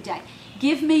hear every day.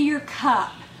 Give me your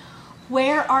cup.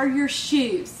 Where are your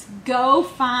shoes? Go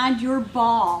find your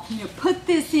ball. You know, put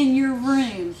this in your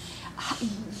room.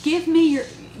 Give me your,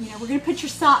 you know, we're going to put your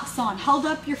socks on. Hold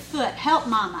up your foot. Help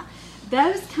mama.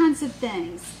 Those kinds of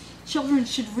things children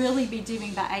should really be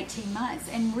doing by 18 months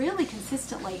and really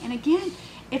consistently. And again,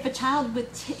 if a child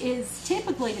is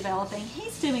typically developing,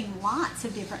 he's doing lots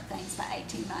of different things by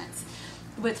 18 months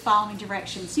with following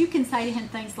directions. You can say to him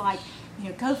things like, you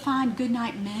know, go find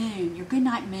Goodnight Moon, your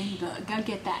Goodnight Moon book. Go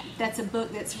get that. That's a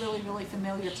book that's really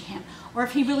familiar to him. Or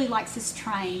if he really likes his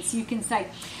trains, you can say,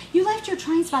 you left your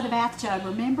trains by the bathtub,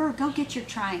 remember? Go get your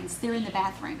trains. They're in the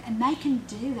bathroom. And they can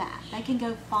do that. They can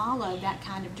go follow that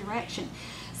kind of direction.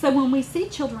 So when we see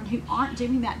children who aren't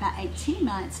doing that by 18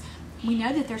 months, we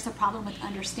know that there's a problem with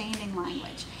understanding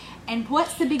language. And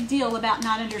what's the big deal about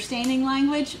not understanding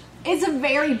language? It's a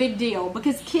very big deal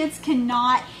because kids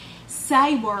cannot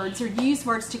say words or use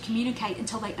words to communicate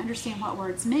until they understand what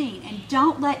words mean. And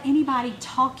don't let anybody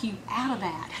talk you out of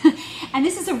that. And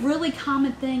this is a really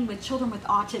common thing with children with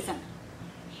autism.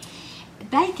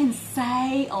 They can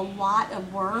say a lot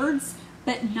of words,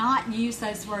 but not use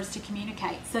those words to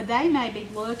communicate. So they may be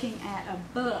looking at a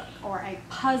book or a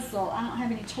puzzle. I don't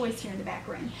have any toys here in the back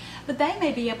room. But they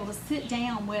may be able to sit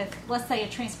down with, let's say, a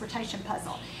transportation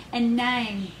puzzle and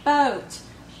name boat,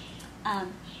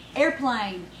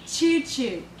 airplane,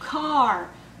 choo-choo,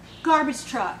 car, garbage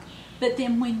truck. But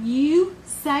then when you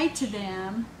say to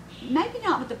them, maybe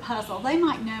not with the puzzle, they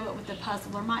might know it with the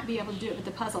puzzle or might be able to do it with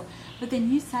the puzzle, but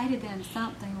then you say to them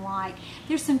something like,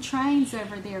 there's some trains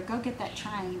over there, go get that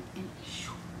train, and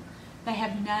they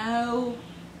have no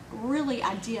really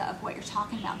idea of what you're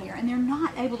talking about there, and they're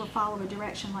not able to follow a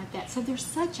direction like that. So there's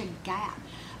such a gap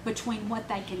between what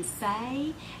they can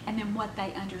say and then what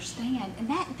they understand, and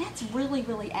that's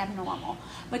really abnormal,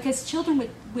 because children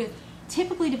with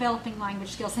typically developing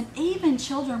language skills, and even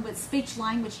children with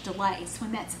speech-language delays, when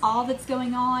that's all that's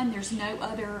going on, there's no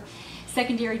other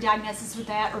secondary diagnosis with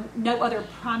that, or no other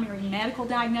primary medical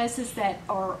diagnosis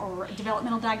or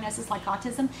developmental diagnosis like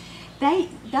autism,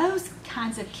 those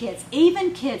kinds of kids,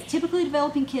 even kids, typically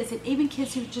developing kids, and even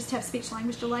kids who just have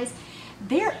speech-language delays,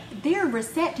 their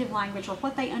receptive language, or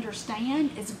what they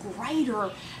understand, is greater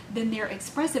than their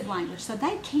expressive language. So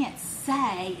they can't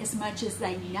say as much as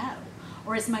they know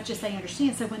or as much as they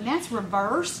understand. So when that's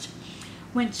reversed,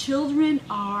 when children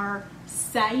are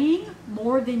saying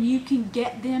more than you can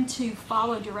get them to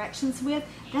follow directions with,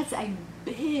 that's a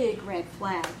big red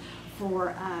flag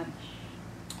for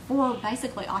for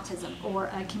basically autism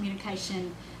or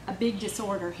a big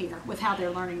disorder here with how they're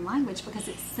learning language, because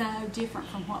it's so different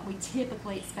from what we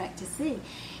typically expect to see.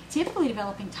 Typically,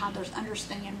 developing toddlers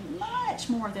understand much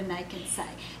more than they can say.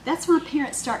 That's why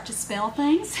parents start to spell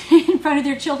things in front of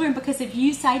their children, because if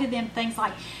you say to them things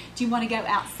like, do you want to go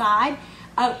outside?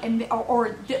 That's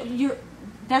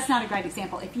not a great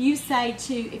example. If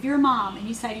you're a mom and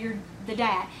you say to the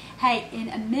dad, hey, in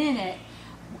a minute,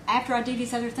 after I do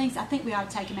these other things, I think we ought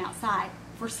to take him outside.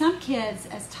 For some kids,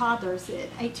 as toddlers at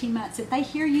 18 months, if they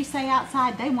hear you say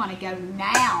outside, they want to go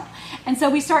now. And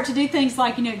so we start to do things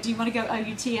like, do you want to go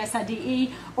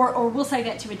O-U-T-S-I-D-E? Or we'll say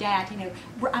that to a dad,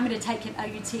 I'm going to take him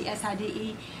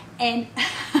O-U-T-S-I-D-E. And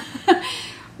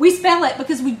we spell it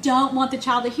because we don't want the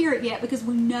child to hear it yet, because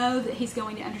we know that he's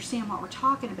going to understand what we're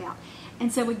talking about.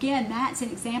 And so again, that's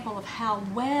an example of how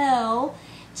well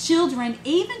children,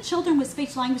 even children with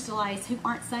speech language delays who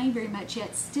aren't saying very much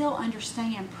yet, still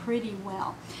understand pretty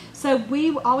well. So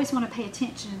we always want to pay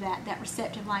attention to that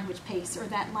receptive language piece, or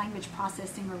that language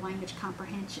processing or language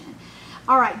comprehension.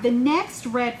 All right, the next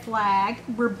red flag,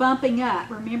 we're bumping up.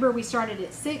 Remember, we started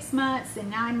at 6 months, then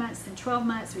 9 months, then 12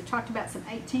 months. We talked about some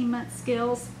 18-month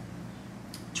skills.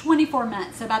 24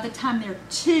 months, so by the time they're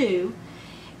 2,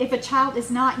 if a child is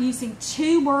not using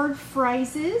 2-word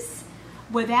phrases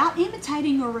without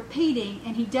imitating or repeating,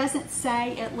 and he doesn't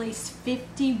say at least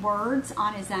 50 words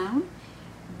on his own,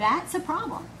 that's a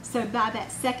problem. So by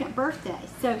that second birthday.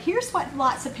 So here's what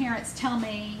lots of parents tell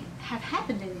me have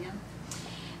happened to them.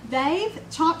 They've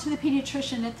talked to the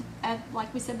pediatrician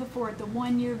like we said before, at the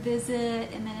 1-year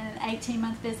visit and then an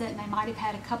 18-month visit, and they might have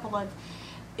had a couple of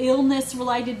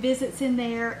illness-related visits in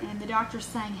there, and the doctor's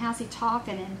saying, how's he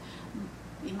talking? And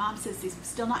your mom says, he's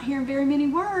still not hearing very many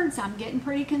words. I'm getting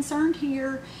pretty concerned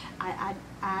here. I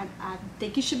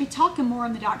think you should be talking more.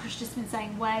 And the doctor's just been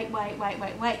saying, wait.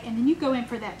 And then you go in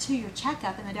for that 2-year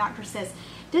checkup, and the doctor says,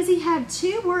 does he have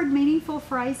 2-word meaningful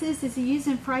phrases? Is he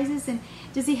using phrases? And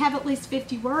does he have at least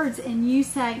 50 words? And you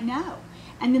say no.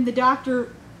 And then the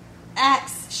doctor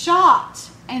acts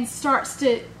shocked and starts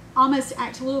to almost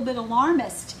act a little bit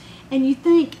alarmist. And you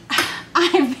think, I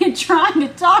have been trying to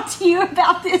talk to you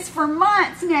about this for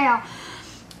months now.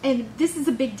 And this is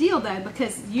a big deal, though,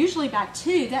 because usually by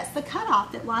 2, that's the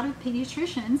cutoff that a lot of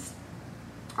pediatricians,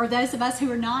 or those of us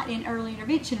who are not in early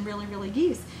intervention, really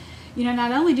use.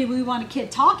 Not only do we want a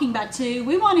kid talking by 2,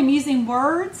 we want him using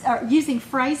words, or using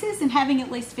phrases, and having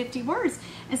at least 50 words.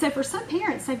 And so for some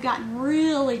parents, they've gotten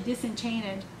really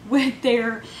disenchanted with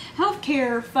their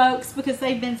healthcare folks, because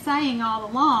they've been saying all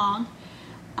along,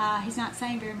 he's not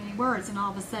saying very many words, and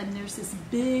all of a sudden there's this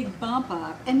big bump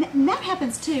up. And that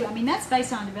happens too. I mean, that's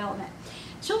based on development.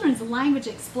 Children's language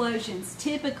explosions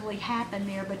typically happen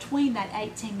there between that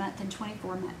 18-month and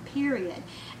 24-month period.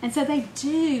 And so they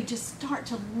do just start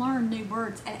to learn new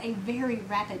words at a very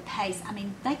rapid pace. I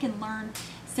mean, they can learn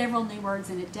several new words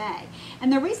in a day.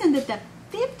 And the reason that the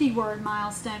 50-word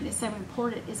milestone is so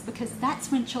important is because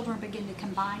that's when children begin to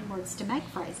combine words to make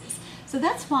phrases. So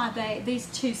that's why these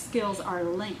 2 skills are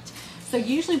linked. So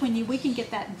usually when we can get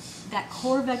that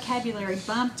core vocabulary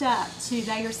bumped up to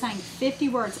they are saying 50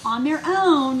 words on their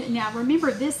own. Now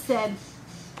remember, this said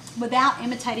without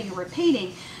imitating or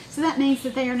repeating. So that means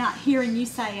that they are not hearing you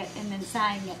say it and then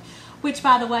saying it, which,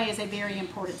 by the way, is a very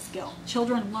important skill.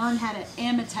 Children learn how to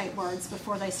imitate words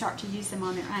before they start to use them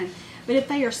on their own. But if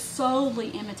they are solely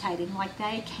imitating, like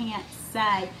they can't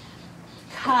say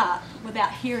cup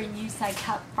without hearing you say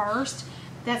cup first,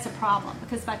 that's a problem,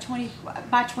 because by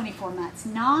 24 months,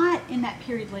 not in that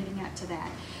period leading up to that.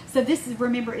 So this is,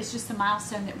 remember, is just the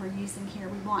milestone that we're using here.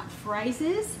 We want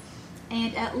phrases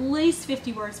and at least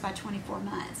 50 words by 24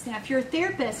 months. Now, if you're a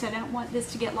therapist, I don't want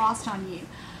this to get lost on you.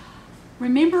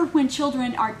 Remember, when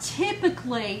children are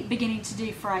typically beginning to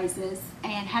do phrases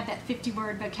and have that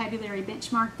 50-word vocabulary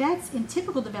benchmark, that's in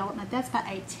typical development, that's by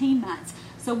 18 months.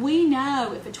 So we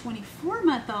know if a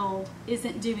 24-month-old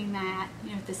isn't doing that,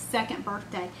 at the second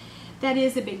birthday, that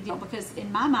is a big deal, because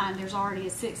in my mind, there's already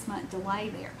a 6-month delay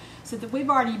there. So that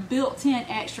we've already built in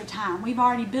extra time. We've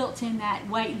already built in that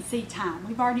wait and see time.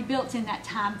 We've already built in that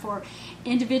time for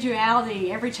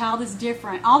individuality. Every child is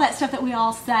different. All that stuff that we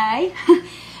all say.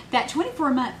 That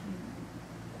 24-month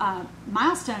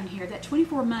milestone here, that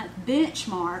 24-month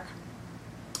benchmark,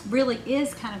 really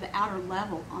is kind of the outer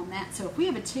level on that. So if we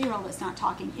have a 2-year-old that's not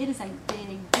talking, it is a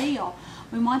big deal.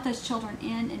 We want those children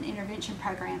in an intervention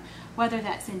program, whether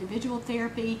that's individual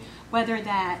therapy, whether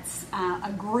that's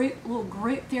a little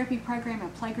group therapy program, a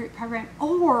play group program,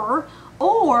 or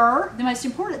the most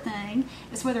important thing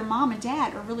is whether mom and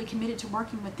dad are really committed to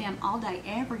working with them all day,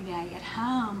 every day at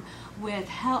home, with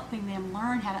helping them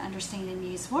learn how to understand and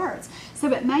use words.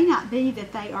 So it may not be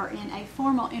that they are in a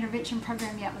formal intervention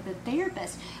program yet with a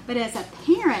therapist, but as a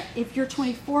parent, if your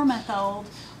 24-month-old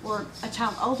or a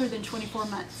child older than 24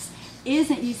 months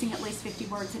isn't using at least 50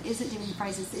 words and isn't doing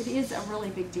phrases, it is a really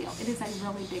big deal. It is a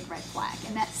really big red flag.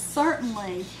 And that's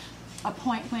certainly a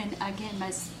point when, again,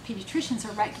 most pediatricians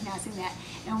are recognizing that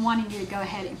and wanting you to go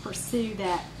ahead and pursue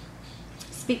that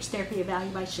speech therapy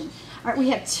evaluation. All right, we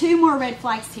have 2 more red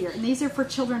flags here, and these are for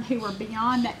children who are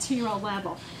beyond that 2-year-old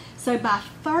level. So by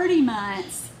 30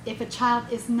 months, if a child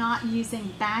is not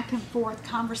using back and forth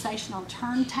conversational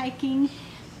turn taking,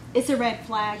 it's a red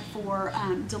flag for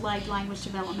delayed language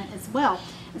development as well.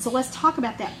 And so let's talk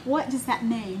about that. What does that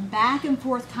mean? Back and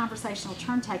forth conversational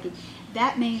turn taking.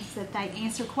 That means that they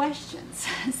answer questions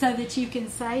so that you can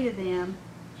say to them,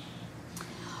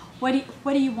 what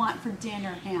do you want for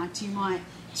dinner now? Do you want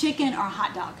chicken or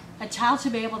hot dog? A child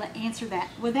should be able to answer that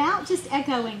without just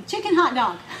echoing chicken, hot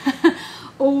dog,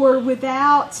 or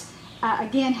without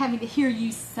again having to hear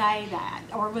you say that,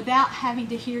 or without having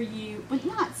to hear you, well,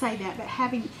 not say that, but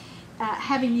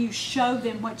having you show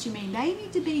them what you mean. They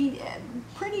need to be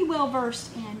pretty well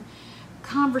versed in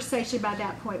conversation by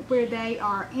that point, where they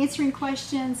are answering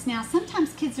questions. Now,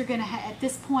 sometimes kids are going to at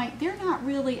this point, they're not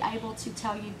really able to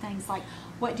tell you things like,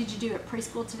 what did you do at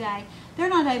preschool today? They're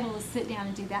not able to sit down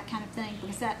and do that kind of thing,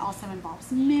 because that also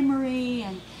involves memory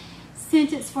and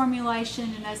sentence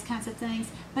formulation and those kinds of things.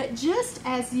 But just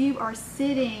as you are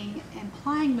sitting and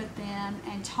playing with them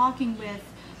and talking with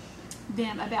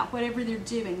them about whatever they're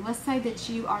doing, let's say that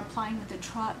you are playing with a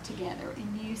truck together, and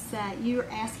you're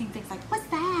asking things like, what's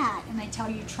that? And they tell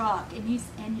you truck,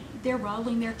 and they're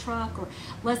rolling their truck, or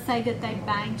let's say that they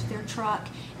banged their truck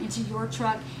into your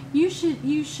truck. You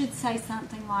should say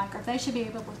something like, or they should be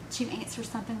able to answer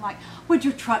something like, what'd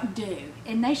your truck do?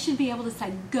 And they should be able to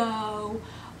say go,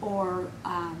 or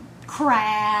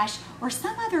crash, or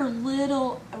some other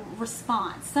little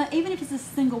response. So even if it's a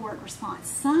single word response,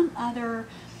 some other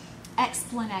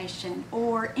explanation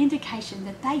or indication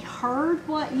that they heard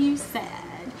what you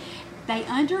said, they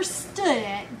understood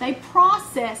it, they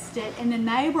processed it, and then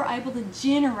they were able to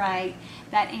generate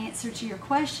that answer to your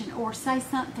question, or say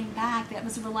something back that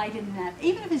was related enough,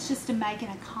 even if it's just to making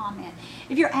a comment.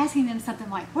 If you're asking them something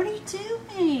like, what are you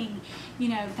doing?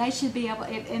 They should be able,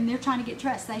 and they're trying to get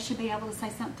dressed, they should be able to say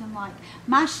something like,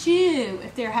 my shoe,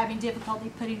 if they're having difficulty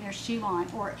putting their shoe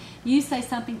on. Or you say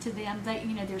something to them that,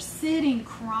 they're sitting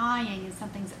crying and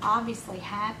something's obviously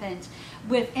happened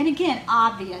with, and again,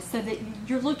 obvious, so that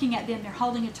you're looking at them, they're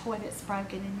holding a toy that's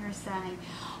broken, and you're saying,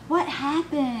 what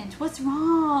happened? What's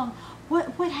wrong? Why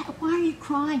are you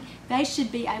crying? They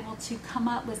should be able to come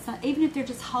up with some, even if they're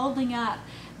just holding up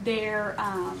their,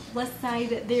 let's say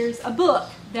that there's a book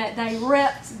that they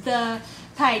ripped the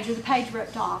page, or the page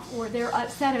ripped off, or they're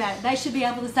upset about it. They should be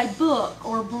able to say book,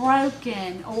 or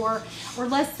broken, or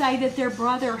let's say that their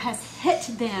brother has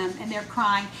hit them and they're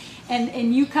crying,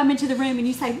 and you come into the room and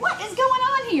you say, what is going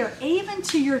on here? Even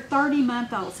to your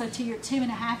 30-month-old, so to your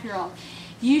 2.5-year-old,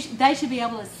 they should be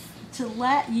able to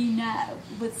let you know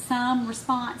with some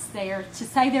response there, to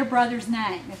say their brother's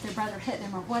name if their brother hit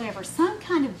them or whatever, some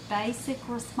kind of basic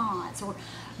response, or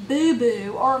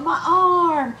boo-boo, or my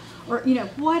arm, or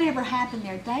whatever happened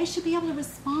there. They should be able to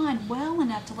respond well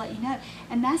enough to let you know.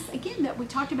 And that's, again, that we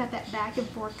talked about that back and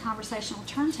forth conversational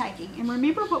turn taking. And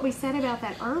remember what we said about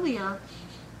that earlier,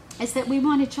 is that we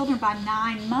wanted children by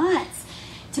 9 months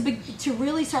to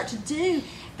really start to do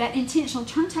that intentional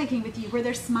turn taking with you, where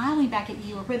they're smiling back at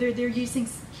you, or whether they're using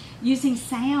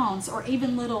sounds, or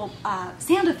even little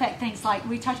sound effect things like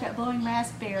we talked about, blowing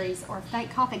raspberries or fake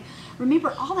coughing.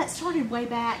 Remember, all that started way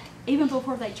back even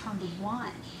before they turned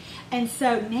 1. And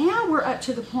so now we're up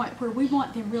to the point where we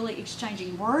want them really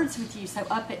exchanging words with you, so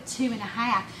up at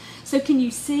 2.5. So can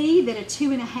you see that a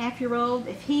 2.5-year-old,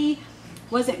 if he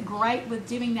wasn't great with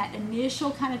doing that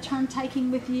initial kind of turn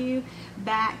taking with you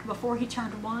back before he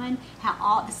turned 1, how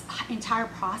all this entire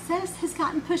process has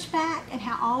gotten pushed back, and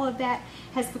how all of that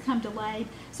has become delayed?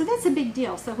 So that's a big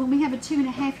deal. So when we have a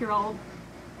 2.5-year-old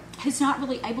who's not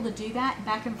really able to do that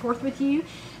back and forth with you,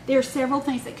 there are several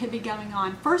things that could be going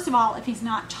on. First of all, if he's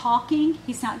not talking,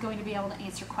 he's not going to be able to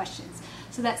answer questions.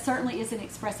 So that certainly is an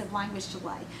expressive language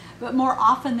delay. But more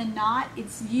often than not,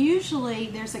 it's usually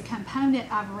there's a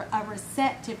component of a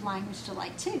receptive language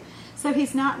delay too. So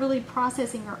he's not really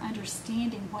processing or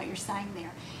understanding what you're saying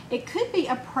there. It could be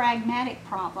a pragmatic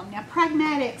problem. Now,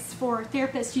 pragmatics for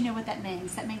therapists, you know what that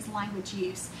means. That means language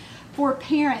use. For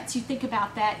parents, you think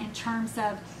about that in terms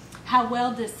of how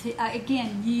well does he,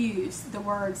 again, use the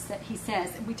words that he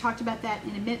says. And we talked about that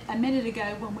in a minute ago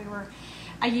when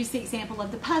I used the example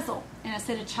of the puzzle. And I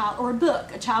said a child, or a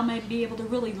book, a child may be able to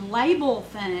really label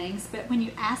things, but when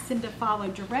you ask them to follow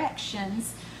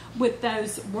directions with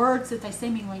those words that they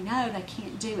seemingly know, they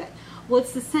can't do it. Well,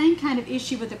 it's the same kind of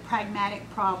issue with a pragmatic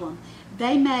problem.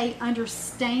 They may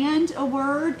understand a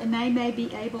word and they may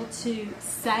be able to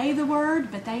say the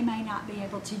word, but they may not be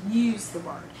able to use the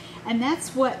word. And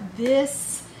that's what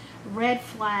this red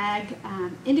flag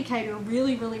indicator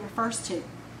really, really refers to,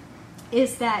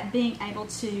 is that being able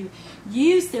to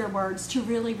use their words to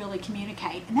really, really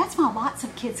communicate. And that's why lots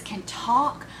of kids can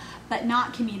talk but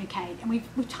not communicate. And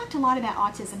we've talked a lot about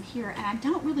autism here, and I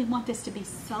don't really want this to be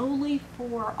solely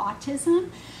for autism,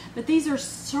 but these are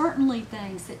certainly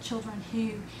things that children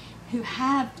who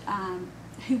have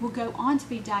who will go on to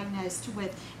be diagnosed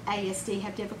with ASD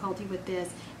have difficulty with this,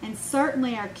 and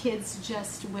certainly our kids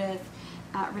just with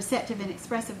receptive and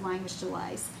expressive language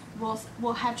delays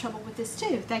will have trouble with this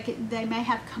too. They may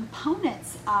have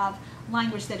components of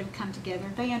language that have come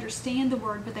together. They understand the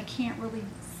word, but they can't really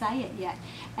say it yet.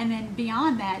 And then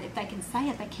beyond that, if they can say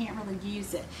it, they can't really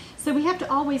use it. So we have to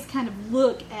always kind of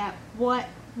look at what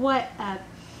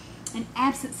an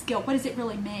absent skill, what does it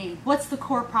really mean? What's the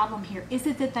core problem here? Is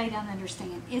it that they don't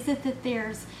understand? Is it that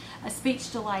there's a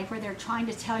speech delay where they're trying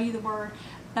to tell you the word,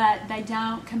 but they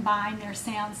don't combine their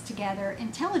sounds together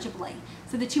intelligibly,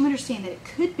 so that you understand that it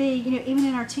could be, even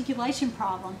an articulation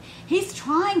problem. He's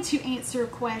trying to answer a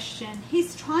question.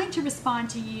 He's trying to respond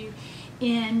to you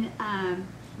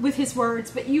with his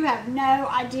words, but you have no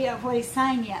idea of what he's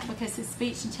saying yet because his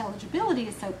speech intelligibility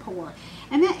is so poor.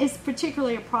 And that is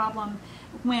particularly a problem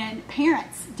when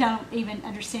parents don't even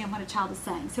understand what a child is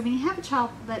saying. So when you have a child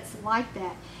that's like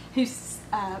that,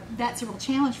 that's a real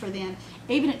challenge for them,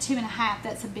 even at 2.5,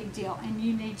 that's a big deal, and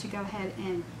you need to go ahead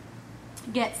and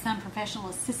get some professional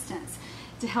assistance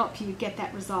to help you get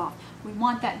that resolved. We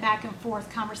want that back and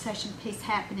forth conversation piece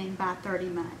happening by 30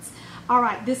 months. All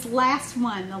right, this last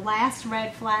one, the last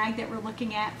red flag that we're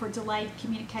looking at for delayed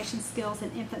communication skills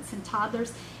in infants and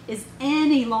toddlers is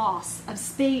any loss of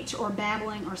speech or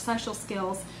babbling or social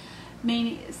skills,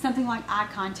 meaning something like eye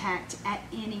contact at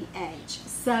any age.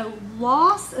 So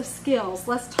loss of skills,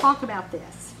 let's talk about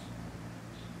this.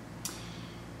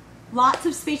 Lots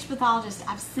of speech pathologists,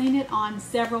 I've seen it on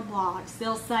several blogs,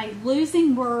 they'll say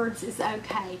losing words is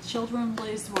okay. Children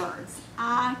lose words.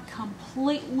 I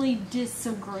completely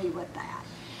disagree with that.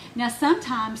 Now,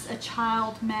 sometimes a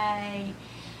child may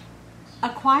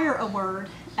acquire a word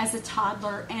as a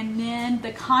toddler and then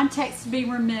the context be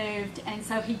removed, and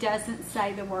so he doesn't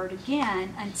say the word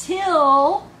again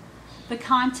until the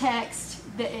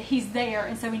context that he's there,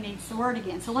 and so he needs the word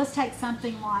again. So let's take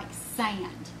something like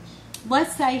sand.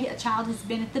 Let's say a child has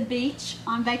been at the beach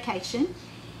on vacation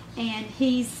and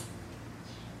he's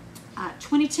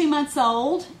 22 months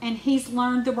old and he's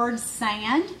learned the word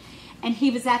sand, and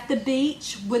he was at the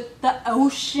beach with the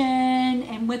ocean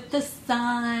and with the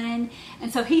sun,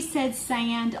 and so he said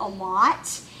sand a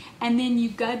lot. And then you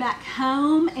go back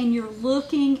home and you're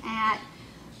looking at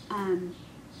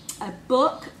a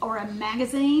book or a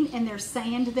magazine and there's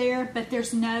sand there, but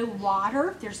there's no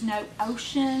water, there's no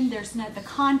ocean, the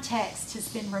context has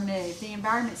been removed, the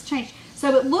environment's changed.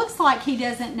 So it looks like he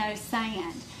doesn't know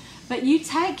sand. But you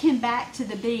take him back to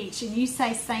the beach and you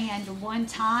say sand one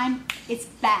time, it's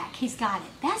back. He's got it.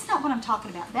 That's not what I'm talking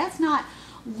about. That's not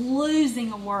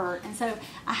losing a word. And so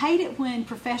I hate it when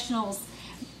professionals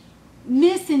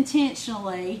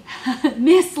misintentionally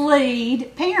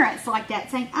mislead parents like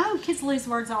that, saying, oh, kids lose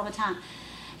words all the time.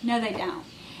 No, they don't.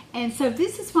 And so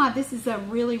this is why this is a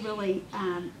really, really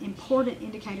important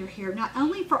indicator here, not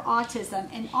only for autism.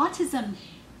 And autism,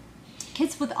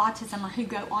 kids with autism or who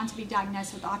go on to be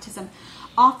diagnosed with autism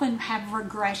often have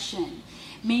regression,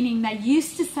 meaning they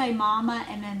used to say mama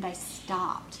and then they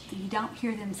stopped. You don't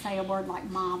hear them say a word like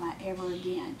mama ever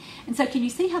again. And so can you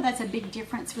see how that's a big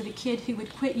difference with a kid who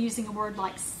would quit using a word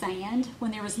like sand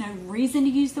when there was no reason to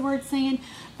use the word sand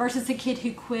versus a kid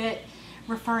who quit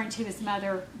referring to his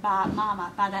mother by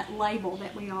mama, by that label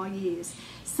that we all use.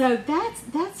 So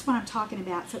that's what I'm talking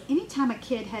about. So anytime a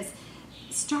kid has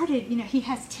started, he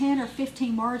has 10 or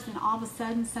 15 words, and all of a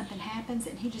sudden something happens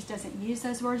and he just doesn't use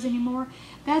those words anymore,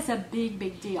 that's a big,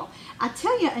 big deal. I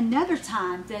tell you another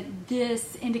time that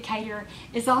this indicator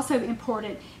is also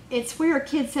important. It's where a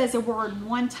kid says a word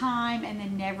one time and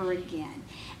then never again.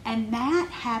 And that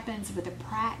happens with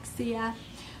apraxia,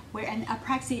 and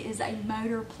apraxia is a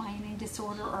motor planning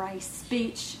disorder or a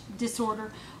speech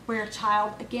disorder where a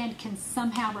child, again, can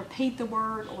somehow repeat the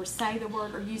word or say the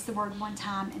word or use the word one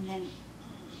time, and then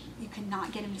you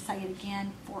cannot get him to say it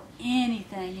again for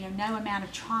anything. No amount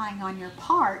of trying on your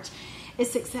part is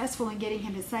successful in getting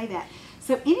him to say that.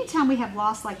 So anytime we have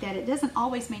loss like that, it doesn't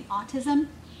always mean autism,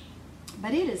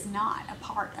 but it is not a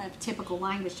part of typical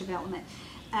language development,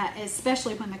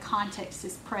 especially when the context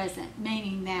is present,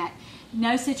 meaning that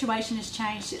no situation has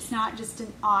changed. It's not just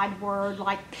an odd word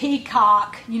like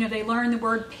peacock. They learn the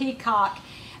word peacock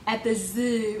at the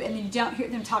zoo, and then you don't hear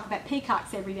them talk about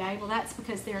peacocks every day. Well, that's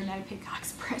because there are no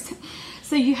peacocks present.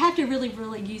 So you have to really,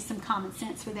 really use some common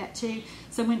sense for that too.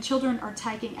 So when children are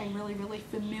taking a really, really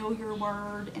familiar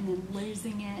word and then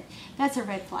losing it, that's a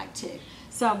red flag too.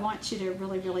 So I want you to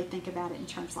really, really think about it in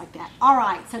terms like that. All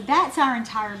right, so that's our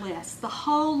entire list, the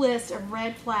whole list of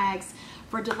red flags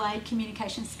for delayed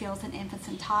communication skills in infants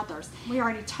and toddlers. We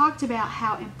already talked about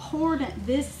how important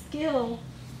this skill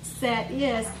set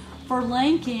is for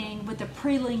linking with the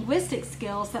pre-linguistic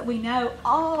skills that we know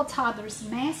all toddlers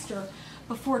master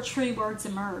before true words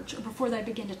emerge or before they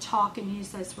begin to talk and use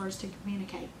those words to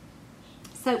communicate.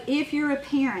 So if you're a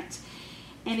parent,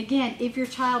 and again, if your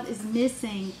child is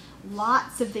missing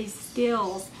lots of these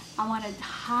skills, I want to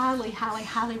highly, highly,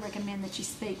 highly recommend that you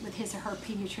speak with his or her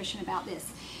pediatrician about this.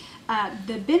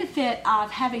 The benefit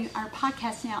of having our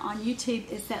podcast now on YouTube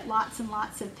is that lots and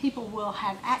lots of people will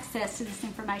have access to this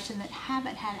information that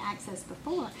haven't had access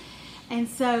before. And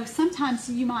so sometimes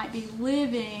you might be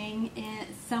living in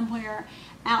somewhere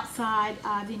outside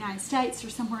of the United States or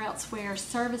somewhere else where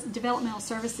developmental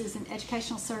services and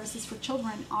educational services for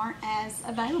children aren't as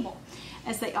available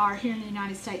as they are here in the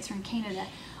United States or in Canada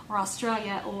or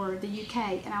Australia or the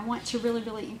UK. And I want to really,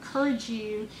 really encourage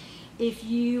you, if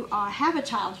you have a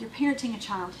child, you're parenting a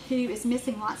child who is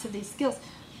missing lots of these skills,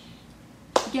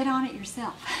 get on it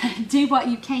yourself. Do what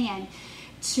you can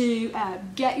to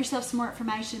get yourself some more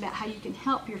information about how you can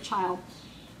help your child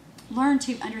learn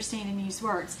to understand and use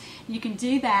words. You can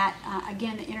do that.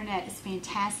 Again, the internet is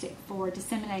fantastic for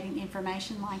disseminating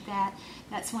information like that.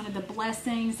 That's one of the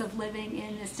blessings of living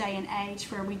in this day and age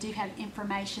where we do have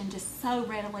information just so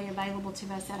readily available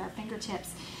to us at our fingertips.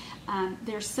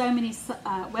 There's so many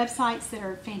websites that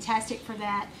are fantastic for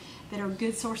that are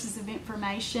good sources of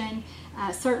information.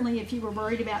 Certainly if you were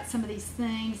worried about some of these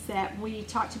things that we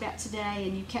talked about today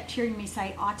and you kept hearing me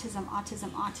say autism, autism,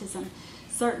 autism,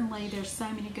 certainly there's so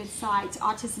many good sites.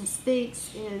 Autism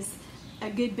Speaks is a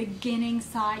good beginning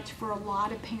site for a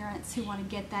lot of parents who want to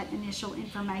get that initial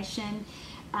information.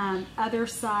 Other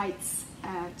sites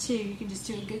too, you can just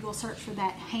do a Google search for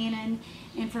that. Hannon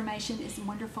information is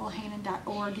wonderful,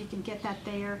 hannon.org. You can get that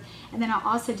there. And then I'll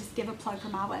also just give a plug for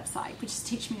my website, which is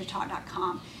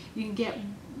teachmetotalk.com. You can get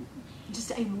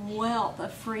just a wealth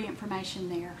of free information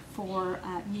there for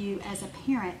you as a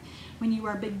parent when you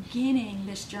are beginning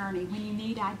this journey, when you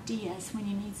need ideas, when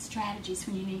you need strategies,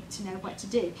 when you need to know what to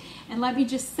do. And let me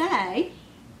just say,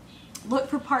 look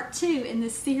for part 2 in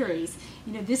this series.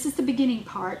 This is the beginning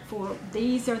part for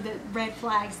these are the red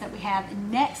flags that we have.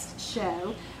 In next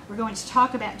show, we're going to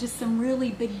talk about just some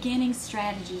really beginning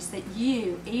strategies that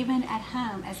you, even at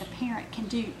home as a parent, can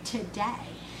do today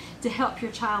to help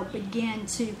your child begin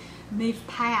to move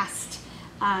past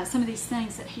some of these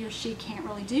things that he or she can't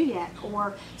really do yet,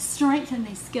 or strengthen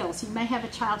these skills. You may have a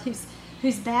child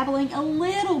who's babbling a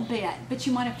little bit, but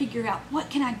you want to figure out, what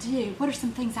can I do? What are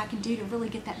some things I can do to really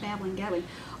get that babbling going?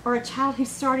 Or a child who's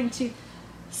starting to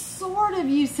sort of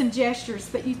use some gestures,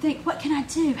 but you think, what can I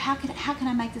do? How can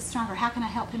I make this stronger? How can I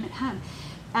help him at home?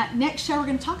 Next show we're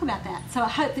going to talk about that. So I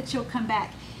hope that you'll come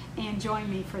back and join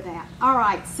me for that. All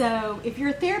right, so if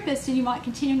you're a therapist and you want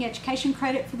continuing education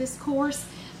credit for this course,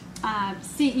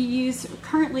 CEUs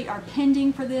currently are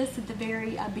pending for this at the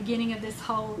very beginning of this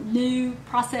whole new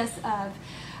process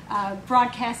of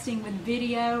broadcasting with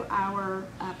video our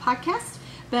podcast.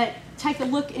 But take a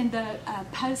look in the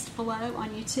post below on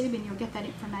YouTube and you'll get that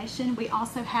information. We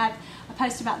also have a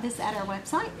post about this at our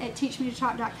website at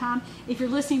teachmetotalk.com. If you're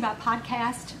listening by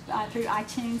podcast through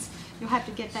iTunes, you'll have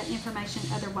to get that information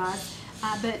otherwise.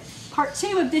 But part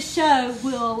 2 of this show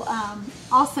will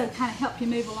also kind of help you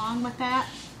move along with that.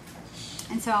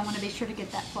 And so I want to be sure to get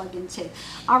that plugged in too.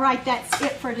 All right, that's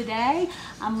it for today.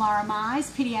 I'm Laura Mize,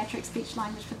 pediatric speech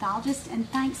language pathologist, and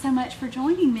thanks so much for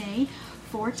joining me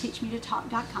for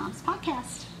TeachMeToTalk.com's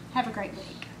podcast. Have a great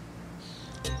week.